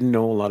 I didn't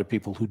know a lot of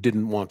people who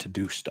didn't want to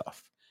do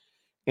stuff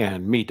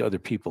and meet other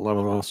people. I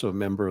was also a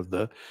member of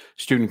the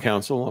Student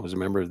Council. I was a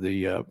member of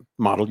the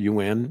Model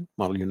UN,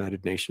 Model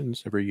United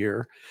Nations, every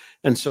year.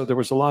 And so there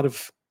was a lot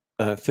of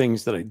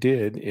things that I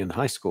did in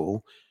high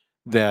school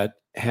that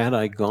Had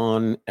I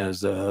gone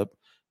as a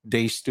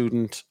day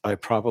student, I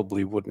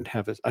probably wouldn't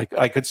have it.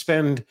 I could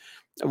spend,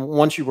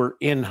 once you were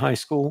in high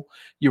school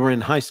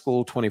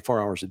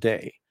 24 hours a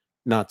day,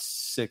 not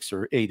 6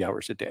 or 8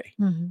 hours a day,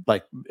 Mhm.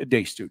 like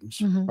day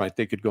students, Mhm. right?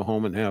 They could go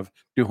home and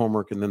do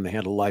homework, and then they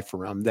had a life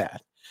around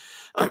that.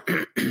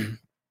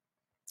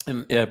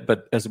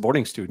 But as a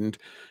boarding student,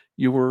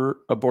 you were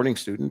a boarding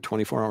student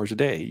 24 hours a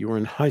day. You were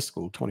in high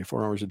school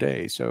 24 hours a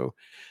day. So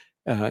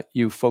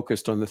you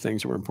focused on the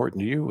things that were important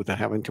to you without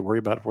having to worry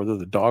about whether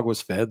the dog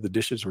was fed, the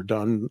dishes were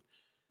done,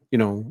 the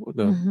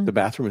Mhm.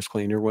 bathroom is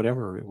clean or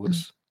whatever it Mm.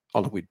 was.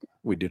 Although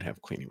we did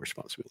have cleaning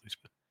responsibilities,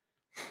 but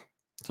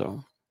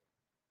so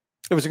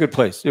it was a good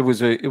place. It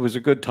was a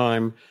good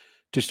time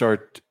to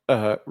start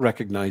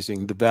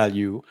recognizing the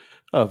value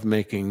of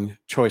making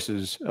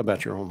choices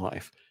about your own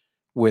life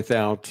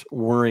without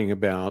worrying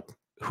about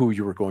who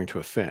you were going to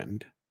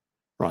offend,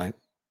 right?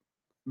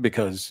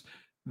 Because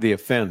the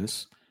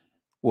offense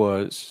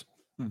was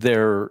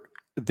their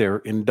their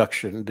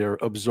induction, their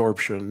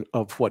absorption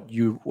of what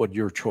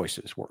your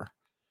choices were.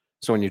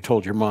 So when you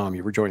told your mom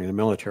you were joining the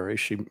military,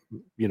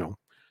 you know,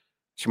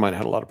 she might have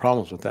had a lot of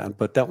problems with that,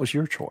 but that was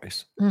your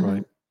choice, Mhm.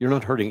 right? You're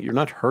not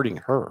hurting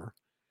her.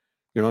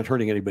 You're not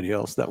hurting anybody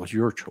else. That was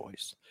your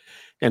choice.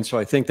 And so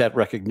I think that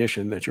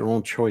recognition that your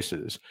own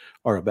choices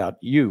are about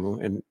you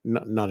and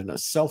not in a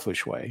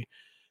selfish way,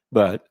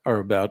 but are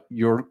about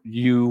your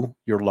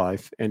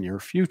life and your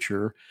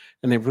future.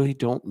 And they really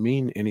don't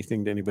mean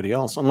anything to anybody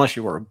else unless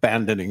you are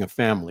abandoning a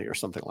family or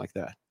something like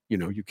that.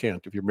 You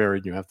can't, if you're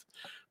married and you have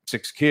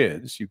 6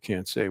 kids, you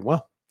can't say,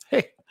 well,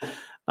 hey,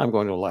 I'm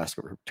going to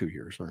Alaska for 2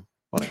 years or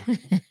whatever.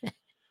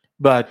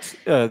 But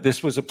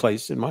this was a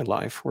place in my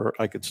life where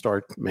I could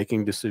start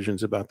making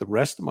decisions about the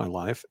rest of my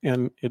life,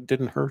 and it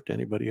didn't hurt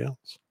anybody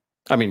else.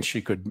 I mean,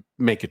 she could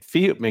make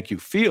you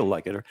feel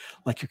like it, or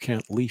like you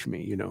can't leave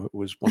me. It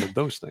was one of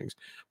those things.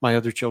 My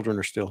other children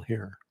are still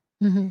here.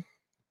 Mhm.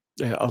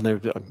 Yeah, I'll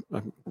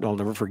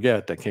never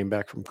forget. I came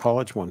back from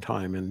college one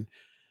time, and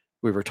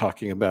we were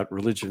talking about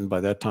religion.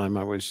 By that time,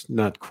 I was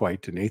not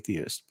quite an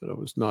atheist, but I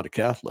was not a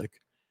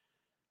Catholic.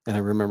 And I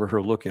remember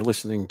her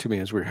listening to me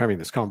as we were having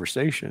this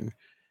conversation.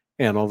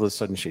 And all of a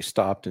sudden, she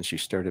stopped and she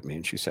stared at me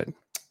and she said,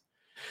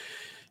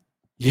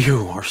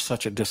 "You are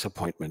such a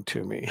disappointment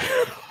to me."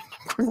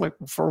 I'm going like,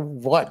 for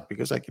what?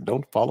 Because I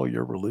don't follow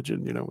your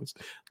religion, it's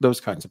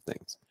those kinds of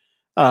things.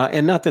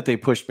 And not that they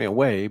pushed me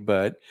away,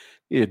 but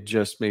it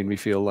just made me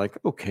feel like,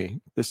 okay,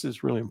 this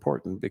is really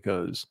important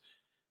because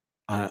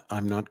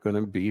I'm not going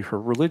to be her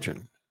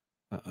religion.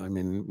 I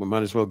mean, we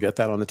might as well get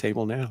that on the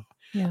table now.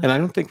 Yeah. And I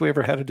don't think we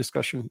ever had a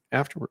discussion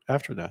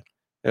after that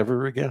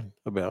ever again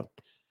about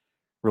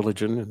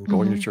religion and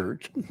going to Mhm.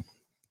 church.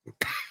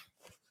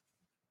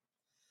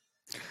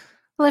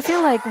 Well, I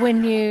feel like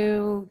when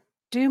you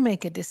do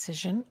make a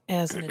decision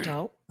as an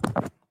adult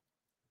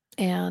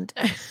and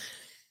you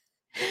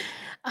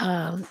I'm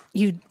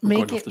going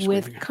make off it the screen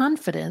with again.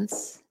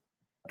 confidence,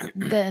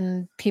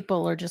 then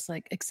people are just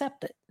like,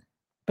 accept it.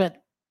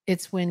 But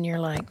it's when you're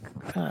like,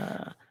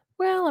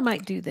 well, I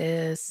might do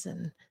this.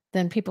 And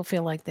then people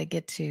feel like they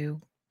get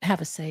to have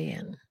a say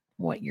in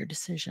what your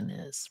decision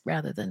is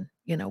rather than,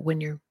 when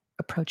you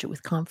approach it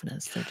with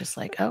confidence, they're just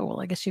like, oh,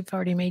 well, I guess you've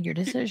already made your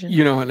decision.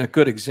 And a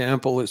good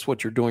example is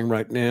what you're doing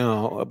right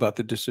now about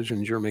the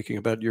decisions you're making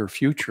about your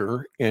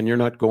future. And you're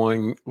not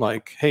going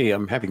like, hey,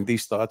 I'm having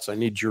these thoughts. I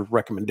need your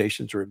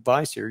recommendations or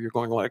advice here. You're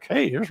going like,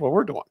 hey, here's what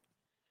we're doing.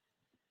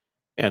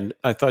 And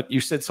I thought you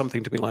said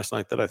something to me last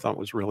night that I thought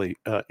was really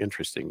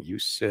interesting. You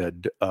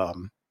said,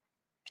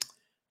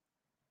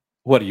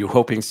 what are you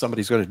hoping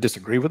somebody's going to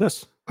disagree with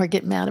us Or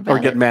get mad or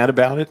about get it. mad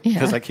about it?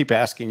 Because Yeah. I keep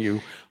asking you,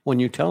 when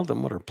you tell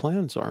them what our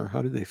plans are,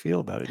 how do they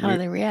feel about it? How do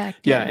they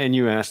react? Yeah, and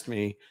you asked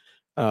me,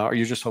 are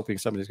you just hoping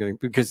somebody's going to,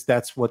 because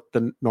that's what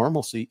the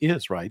normalcy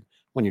is, right?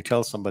 When you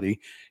tell somebody,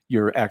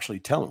 you're actually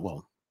telling,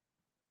 well,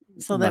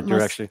 So that not you're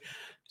must, actually,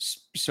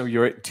 so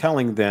you're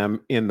telling them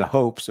in the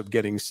hopes of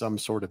getting some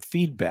sort of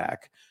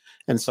feedback.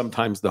 And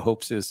sometimes the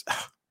hopes is,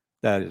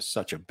 that is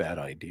such a bad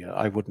idea.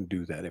 I wouldn't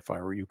do that if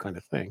I were you, kind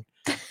of thing.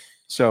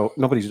 So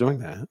nobody's doing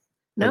that.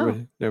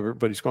 no.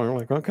 Everybody's going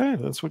like, okay,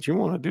 that's what you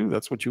want to do.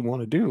 That's what you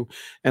want to do.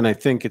 And I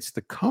think it's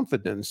the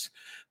confidence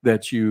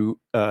that you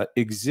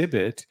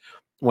exhibit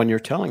when you're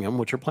telling them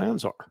what your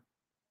plans are.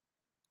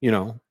 You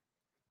know,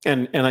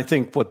 and I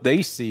think what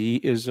they see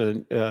is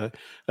a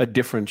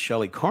different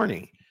Shelley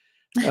Carney,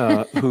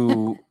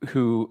 who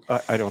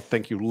I don't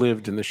think you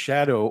lived in the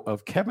shadow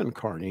of Kevin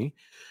Carney,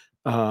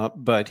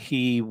 but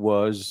he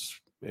was.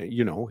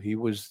 He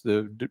was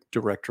the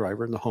direct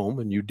driver in the home,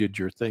 and you did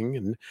your thing,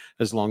 and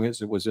as long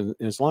as it was in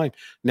his line.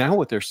 Now,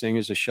 what they're seeing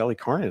is a Shelley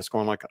Carney that's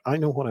going like, "I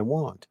know what I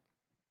want,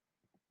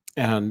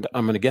 and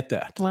I'm going to get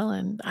that." Well,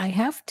 and I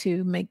have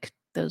to make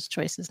those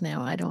choices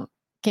now.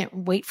 Can't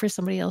wait for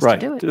somebody else to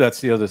Right. do it.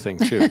 That's the other thing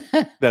too.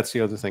 That's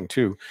the other thing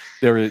too.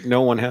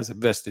 No one has a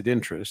vested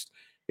interest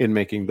in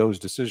making those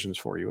decisions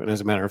for you. And as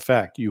a matter of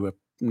fact, you have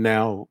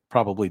now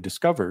probably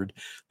discovered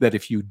that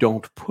if you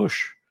don't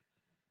push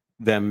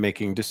them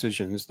making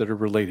decisions that are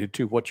related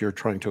to what you're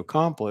trying to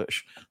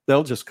accomplish,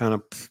 they'll just kind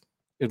of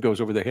it goes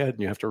over the head,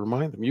 and you have to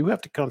remind them. You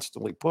have to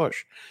constantly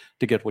push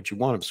to get what you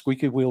want. If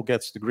squeaky wheel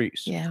gets the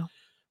grease, Yeah.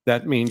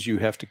 that means you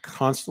have to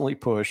constantly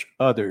push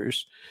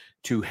others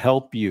to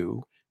help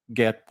you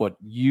get what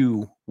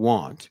you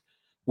want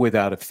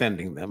without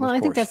offending them. Well, of I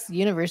think course. that's the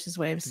universe's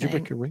way of Did you saying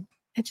break your ring?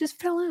 it just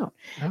fell out.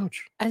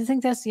 Ouch. I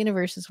think that's the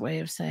universe's way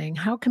of saying,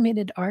 how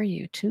committed are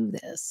you to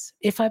this?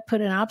 If I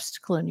put an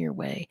obstacle in your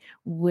way,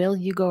 will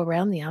you go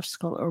around the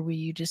obstacle or will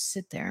you just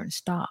sit there and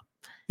stop?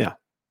 Yeah.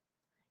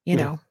 You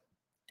Yeah. know,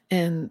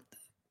 and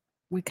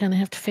we kind of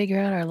have to figure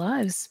out our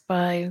lives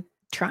by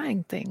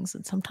trying things.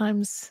 And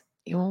sometimes,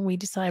 we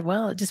decide,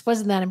 well, it just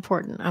wasn't that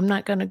important. I'm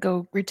not going to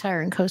go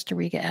retire in Costa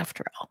Rica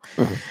after all.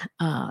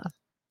 I'll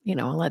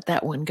let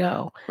that one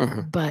go.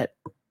 But,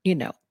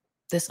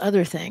 this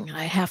other thing,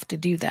 I have to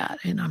do that.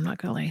 And I'm not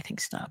going to let anything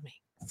stop me.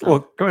 So,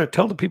 Well, go ahead.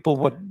 Tell the people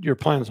what your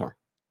plans are.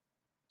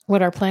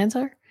 What our plans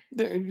are?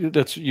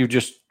 That's you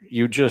just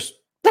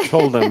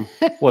told them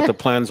what the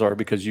plans are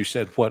because you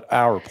said what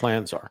our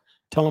plans are.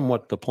 Tell them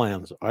what the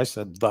plans are. I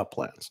said the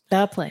plans.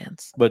 The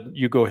plans. But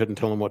you go ahead and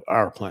tell them what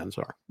our plans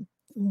are.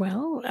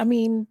 Well, I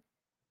mean,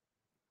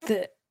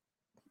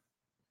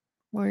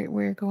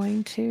 we're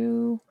going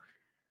to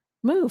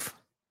move.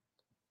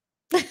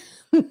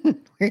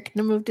 We're going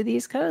to move to the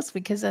East Coast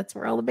because that's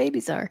where all the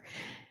babies are.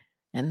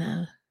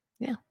 And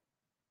yeah.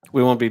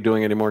 We won't be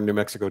doing any more New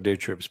Mexico day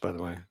trips, by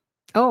the way.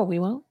 Oh, we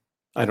won't?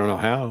 I don't know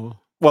how.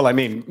 Well, I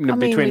mean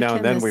between now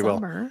and then we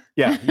summer. will.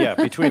 Yeah.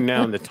 Between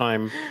now and the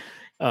time.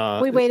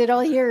 We waited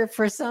all year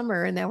for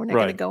summer, and now we're not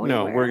going to go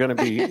anywhere. No,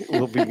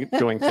 we'll be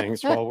doing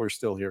things while we're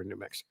still here in New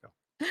Mexico.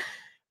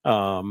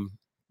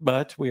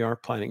 But we are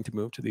planning to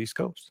move to the East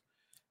Coast,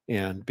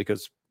 and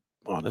because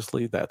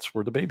honestly, that's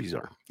where the babies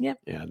are. Yep.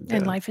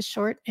 And life is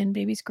short, and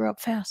babies grow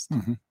up fast.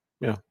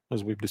 Yeah,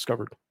 as we've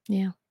discovered.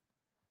 Yeah.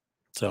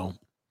 So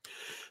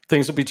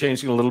things will be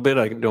changing a little bit.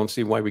 I don't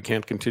see why we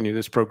can't continue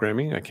this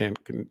programming. I can't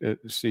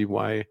see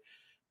why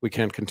we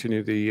can't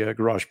continue the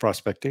garage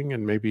prospecting,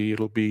 and maybe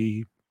it'll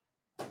be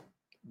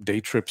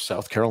day trip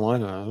South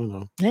Carolina. I don't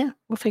know. Yeah,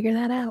 we'll figure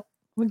that out.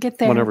 We'll get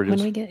there whenever it when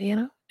is. we get,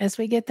 as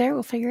we get there,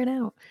 we'll figure it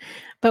out.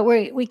 But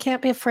we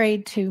can't be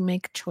afraid to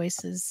make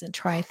choices and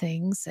try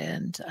things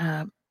and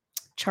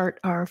chart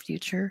our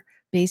future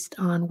based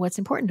on what's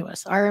important to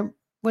us.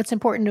 What's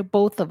important to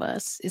both of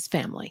us is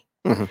family.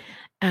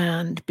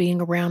 And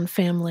being around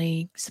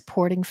family,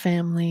 supporting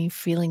family,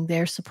 feeling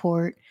their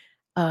support.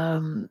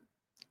 That's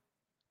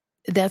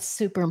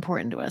super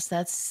important to us.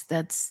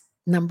 That's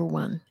number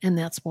one. And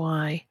that's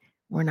why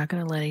we're not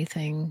going to let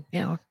anything,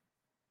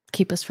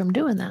 keep us from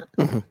doing that.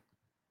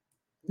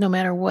 No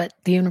matter what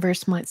the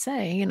universe might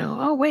say,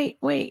 oh, wait.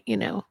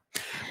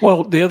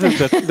 Well, the other,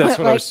 that's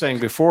what I was saying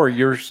before.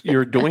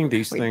 You're doing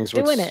these things.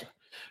 Doing it.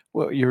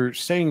 Well, you're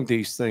saying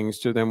these things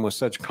to them with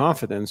such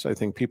confidence. I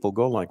think people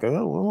go like,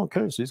 oh, well,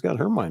 okay, she's got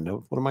her mind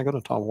out. What am I going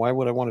to talk? Why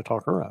would I want to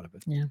talk her out of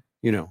it? Yeah.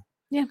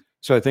 Yeah.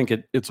 So I think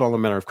it's all a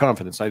matter of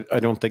confidence. I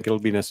don't think it'll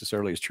be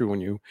necessarily as true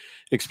when you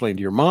explain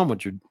to your mom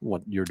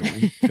what you're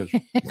doing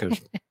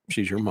because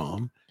she's your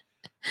mom.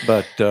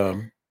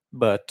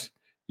 But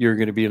you're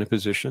going to be in a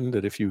position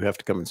that if you have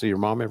to come and see your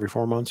mom every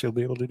 4 months, you'll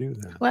be able to do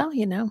that. Well,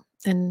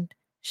 and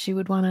she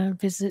would want to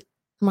visit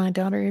my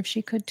daughter if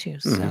she could too.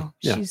 So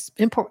she's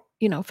important.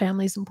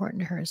 Family's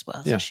important to her as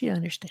well. So she'd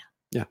understand.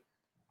 Yeah.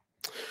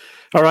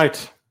 All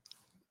right.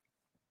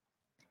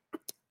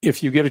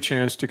 If you get a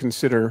chance to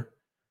consider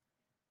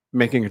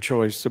making a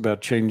choice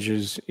about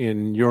changes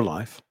in your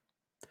life,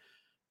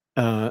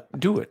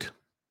 do it.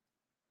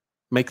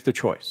 Make the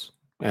choice.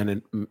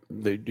 And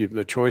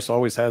the choice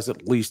always has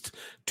at least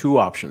 2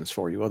 options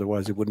for you.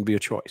 Otherwise, it wouldn't be a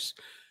choice.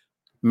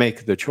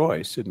 Make the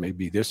choice. It may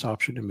be this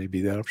option. It may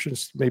be that option.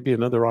 It may be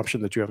another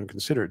option that you haven't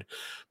considered.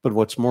 But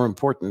what's more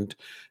important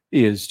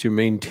is to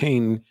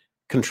maintain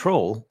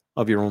control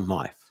of your own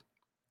life.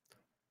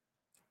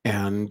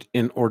 And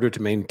in order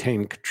to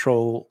maintain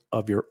control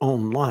of your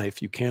own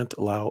life, you can't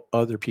allow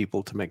other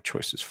people to make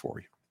choices for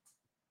you.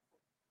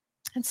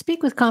 And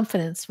speak with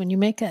confidence. When you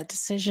make that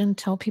decision,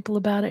 tell people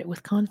about it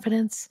with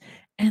confidence,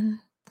 and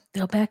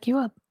they'll back you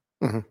up.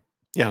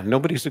 Yeah,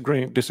 nobody's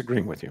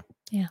disagreeing with you.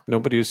 Yeah.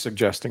 Nobody is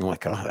suggesting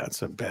like, oh,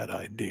 that's a bad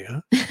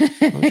idea.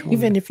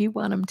 Even if you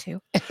want them to.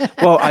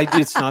 Well,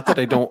 it's not that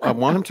I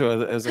want them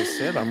to. As I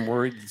said, I'm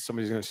worried that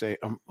somebody's going to say,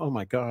 oh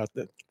my God,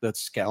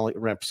 that's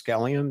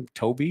Rapscallion,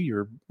 Toby,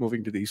 you're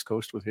moving to the East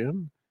Coast with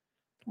him.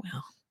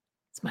 Well,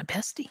 it's my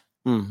bestie.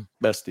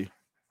 Bestie.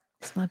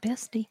 It's my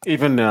bestie.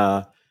 Even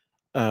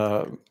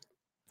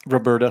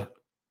Roberta,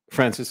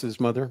 Francis's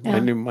mother,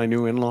 my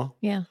new in-law.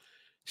 Yeah.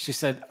 She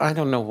said, I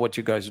don't know what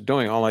you guys are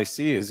doing. All I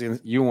see is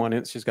you on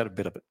it. She's got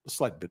a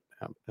slight bit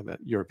of a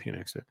European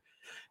accent.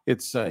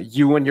 It's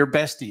you and your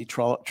bestie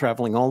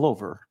traveling all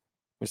over.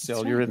 We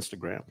sell your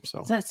Instagram. So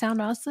does that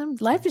sound awesome?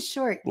 Life is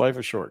short. Life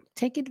is short.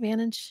 Take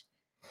advantage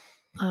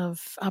of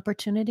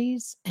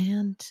opportunities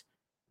and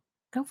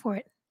go for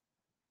it.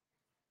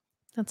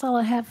 That's all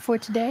I have for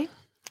today.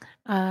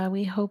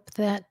 We hope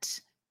that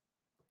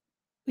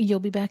you'll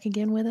be back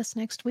again with us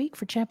next week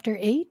for Chapter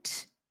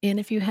 8.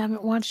 And if you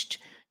haven't watched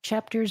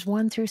chapters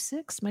 1 through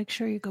 6. Make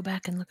sure you go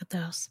back and look at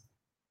those.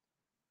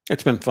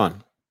 It's been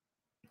fun.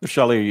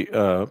 Shelley,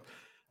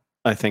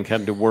 I think,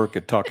 had to work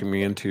at talking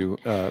me into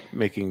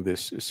making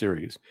this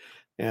series.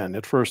 And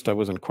at first, I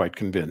wasn't quite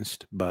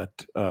convinced,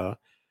 but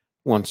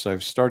once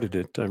I've started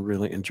it, I'm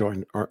really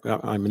enjoying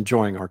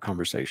our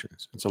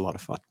conversations. It's a lot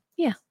of fun.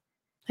 Yeah,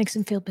 makes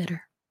them feel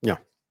better. Yeah.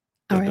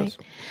 All right.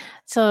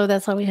 So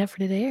that's all we have for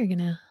today. You're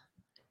gonna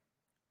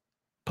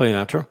play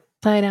an outro.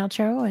 Play an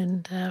outro,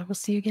 and we'll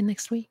see you again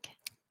next week.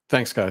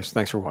 Thanks, guys.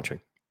 Thanks for watching.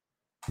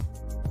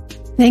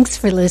 Thanks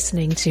for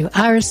listening to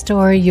Our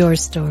Story, Your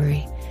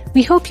Story.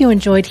 We hope you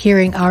enjoyed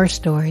hearing our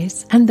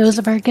stories and those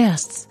of our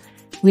guests.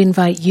 We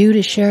invite you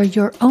to share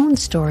your own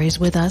stories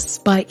with us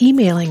by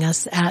emailing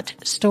us at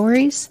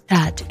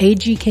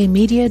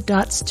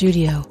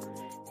stories@agkmedia.studio.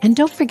 And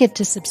don't forget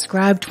to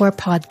subscribe to our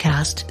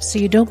podcast so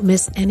you don't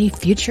miss any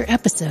future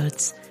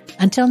episodes.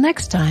 Until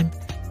next time,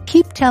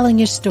 keep telling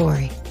your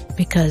story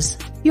because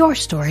your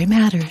story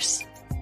matters.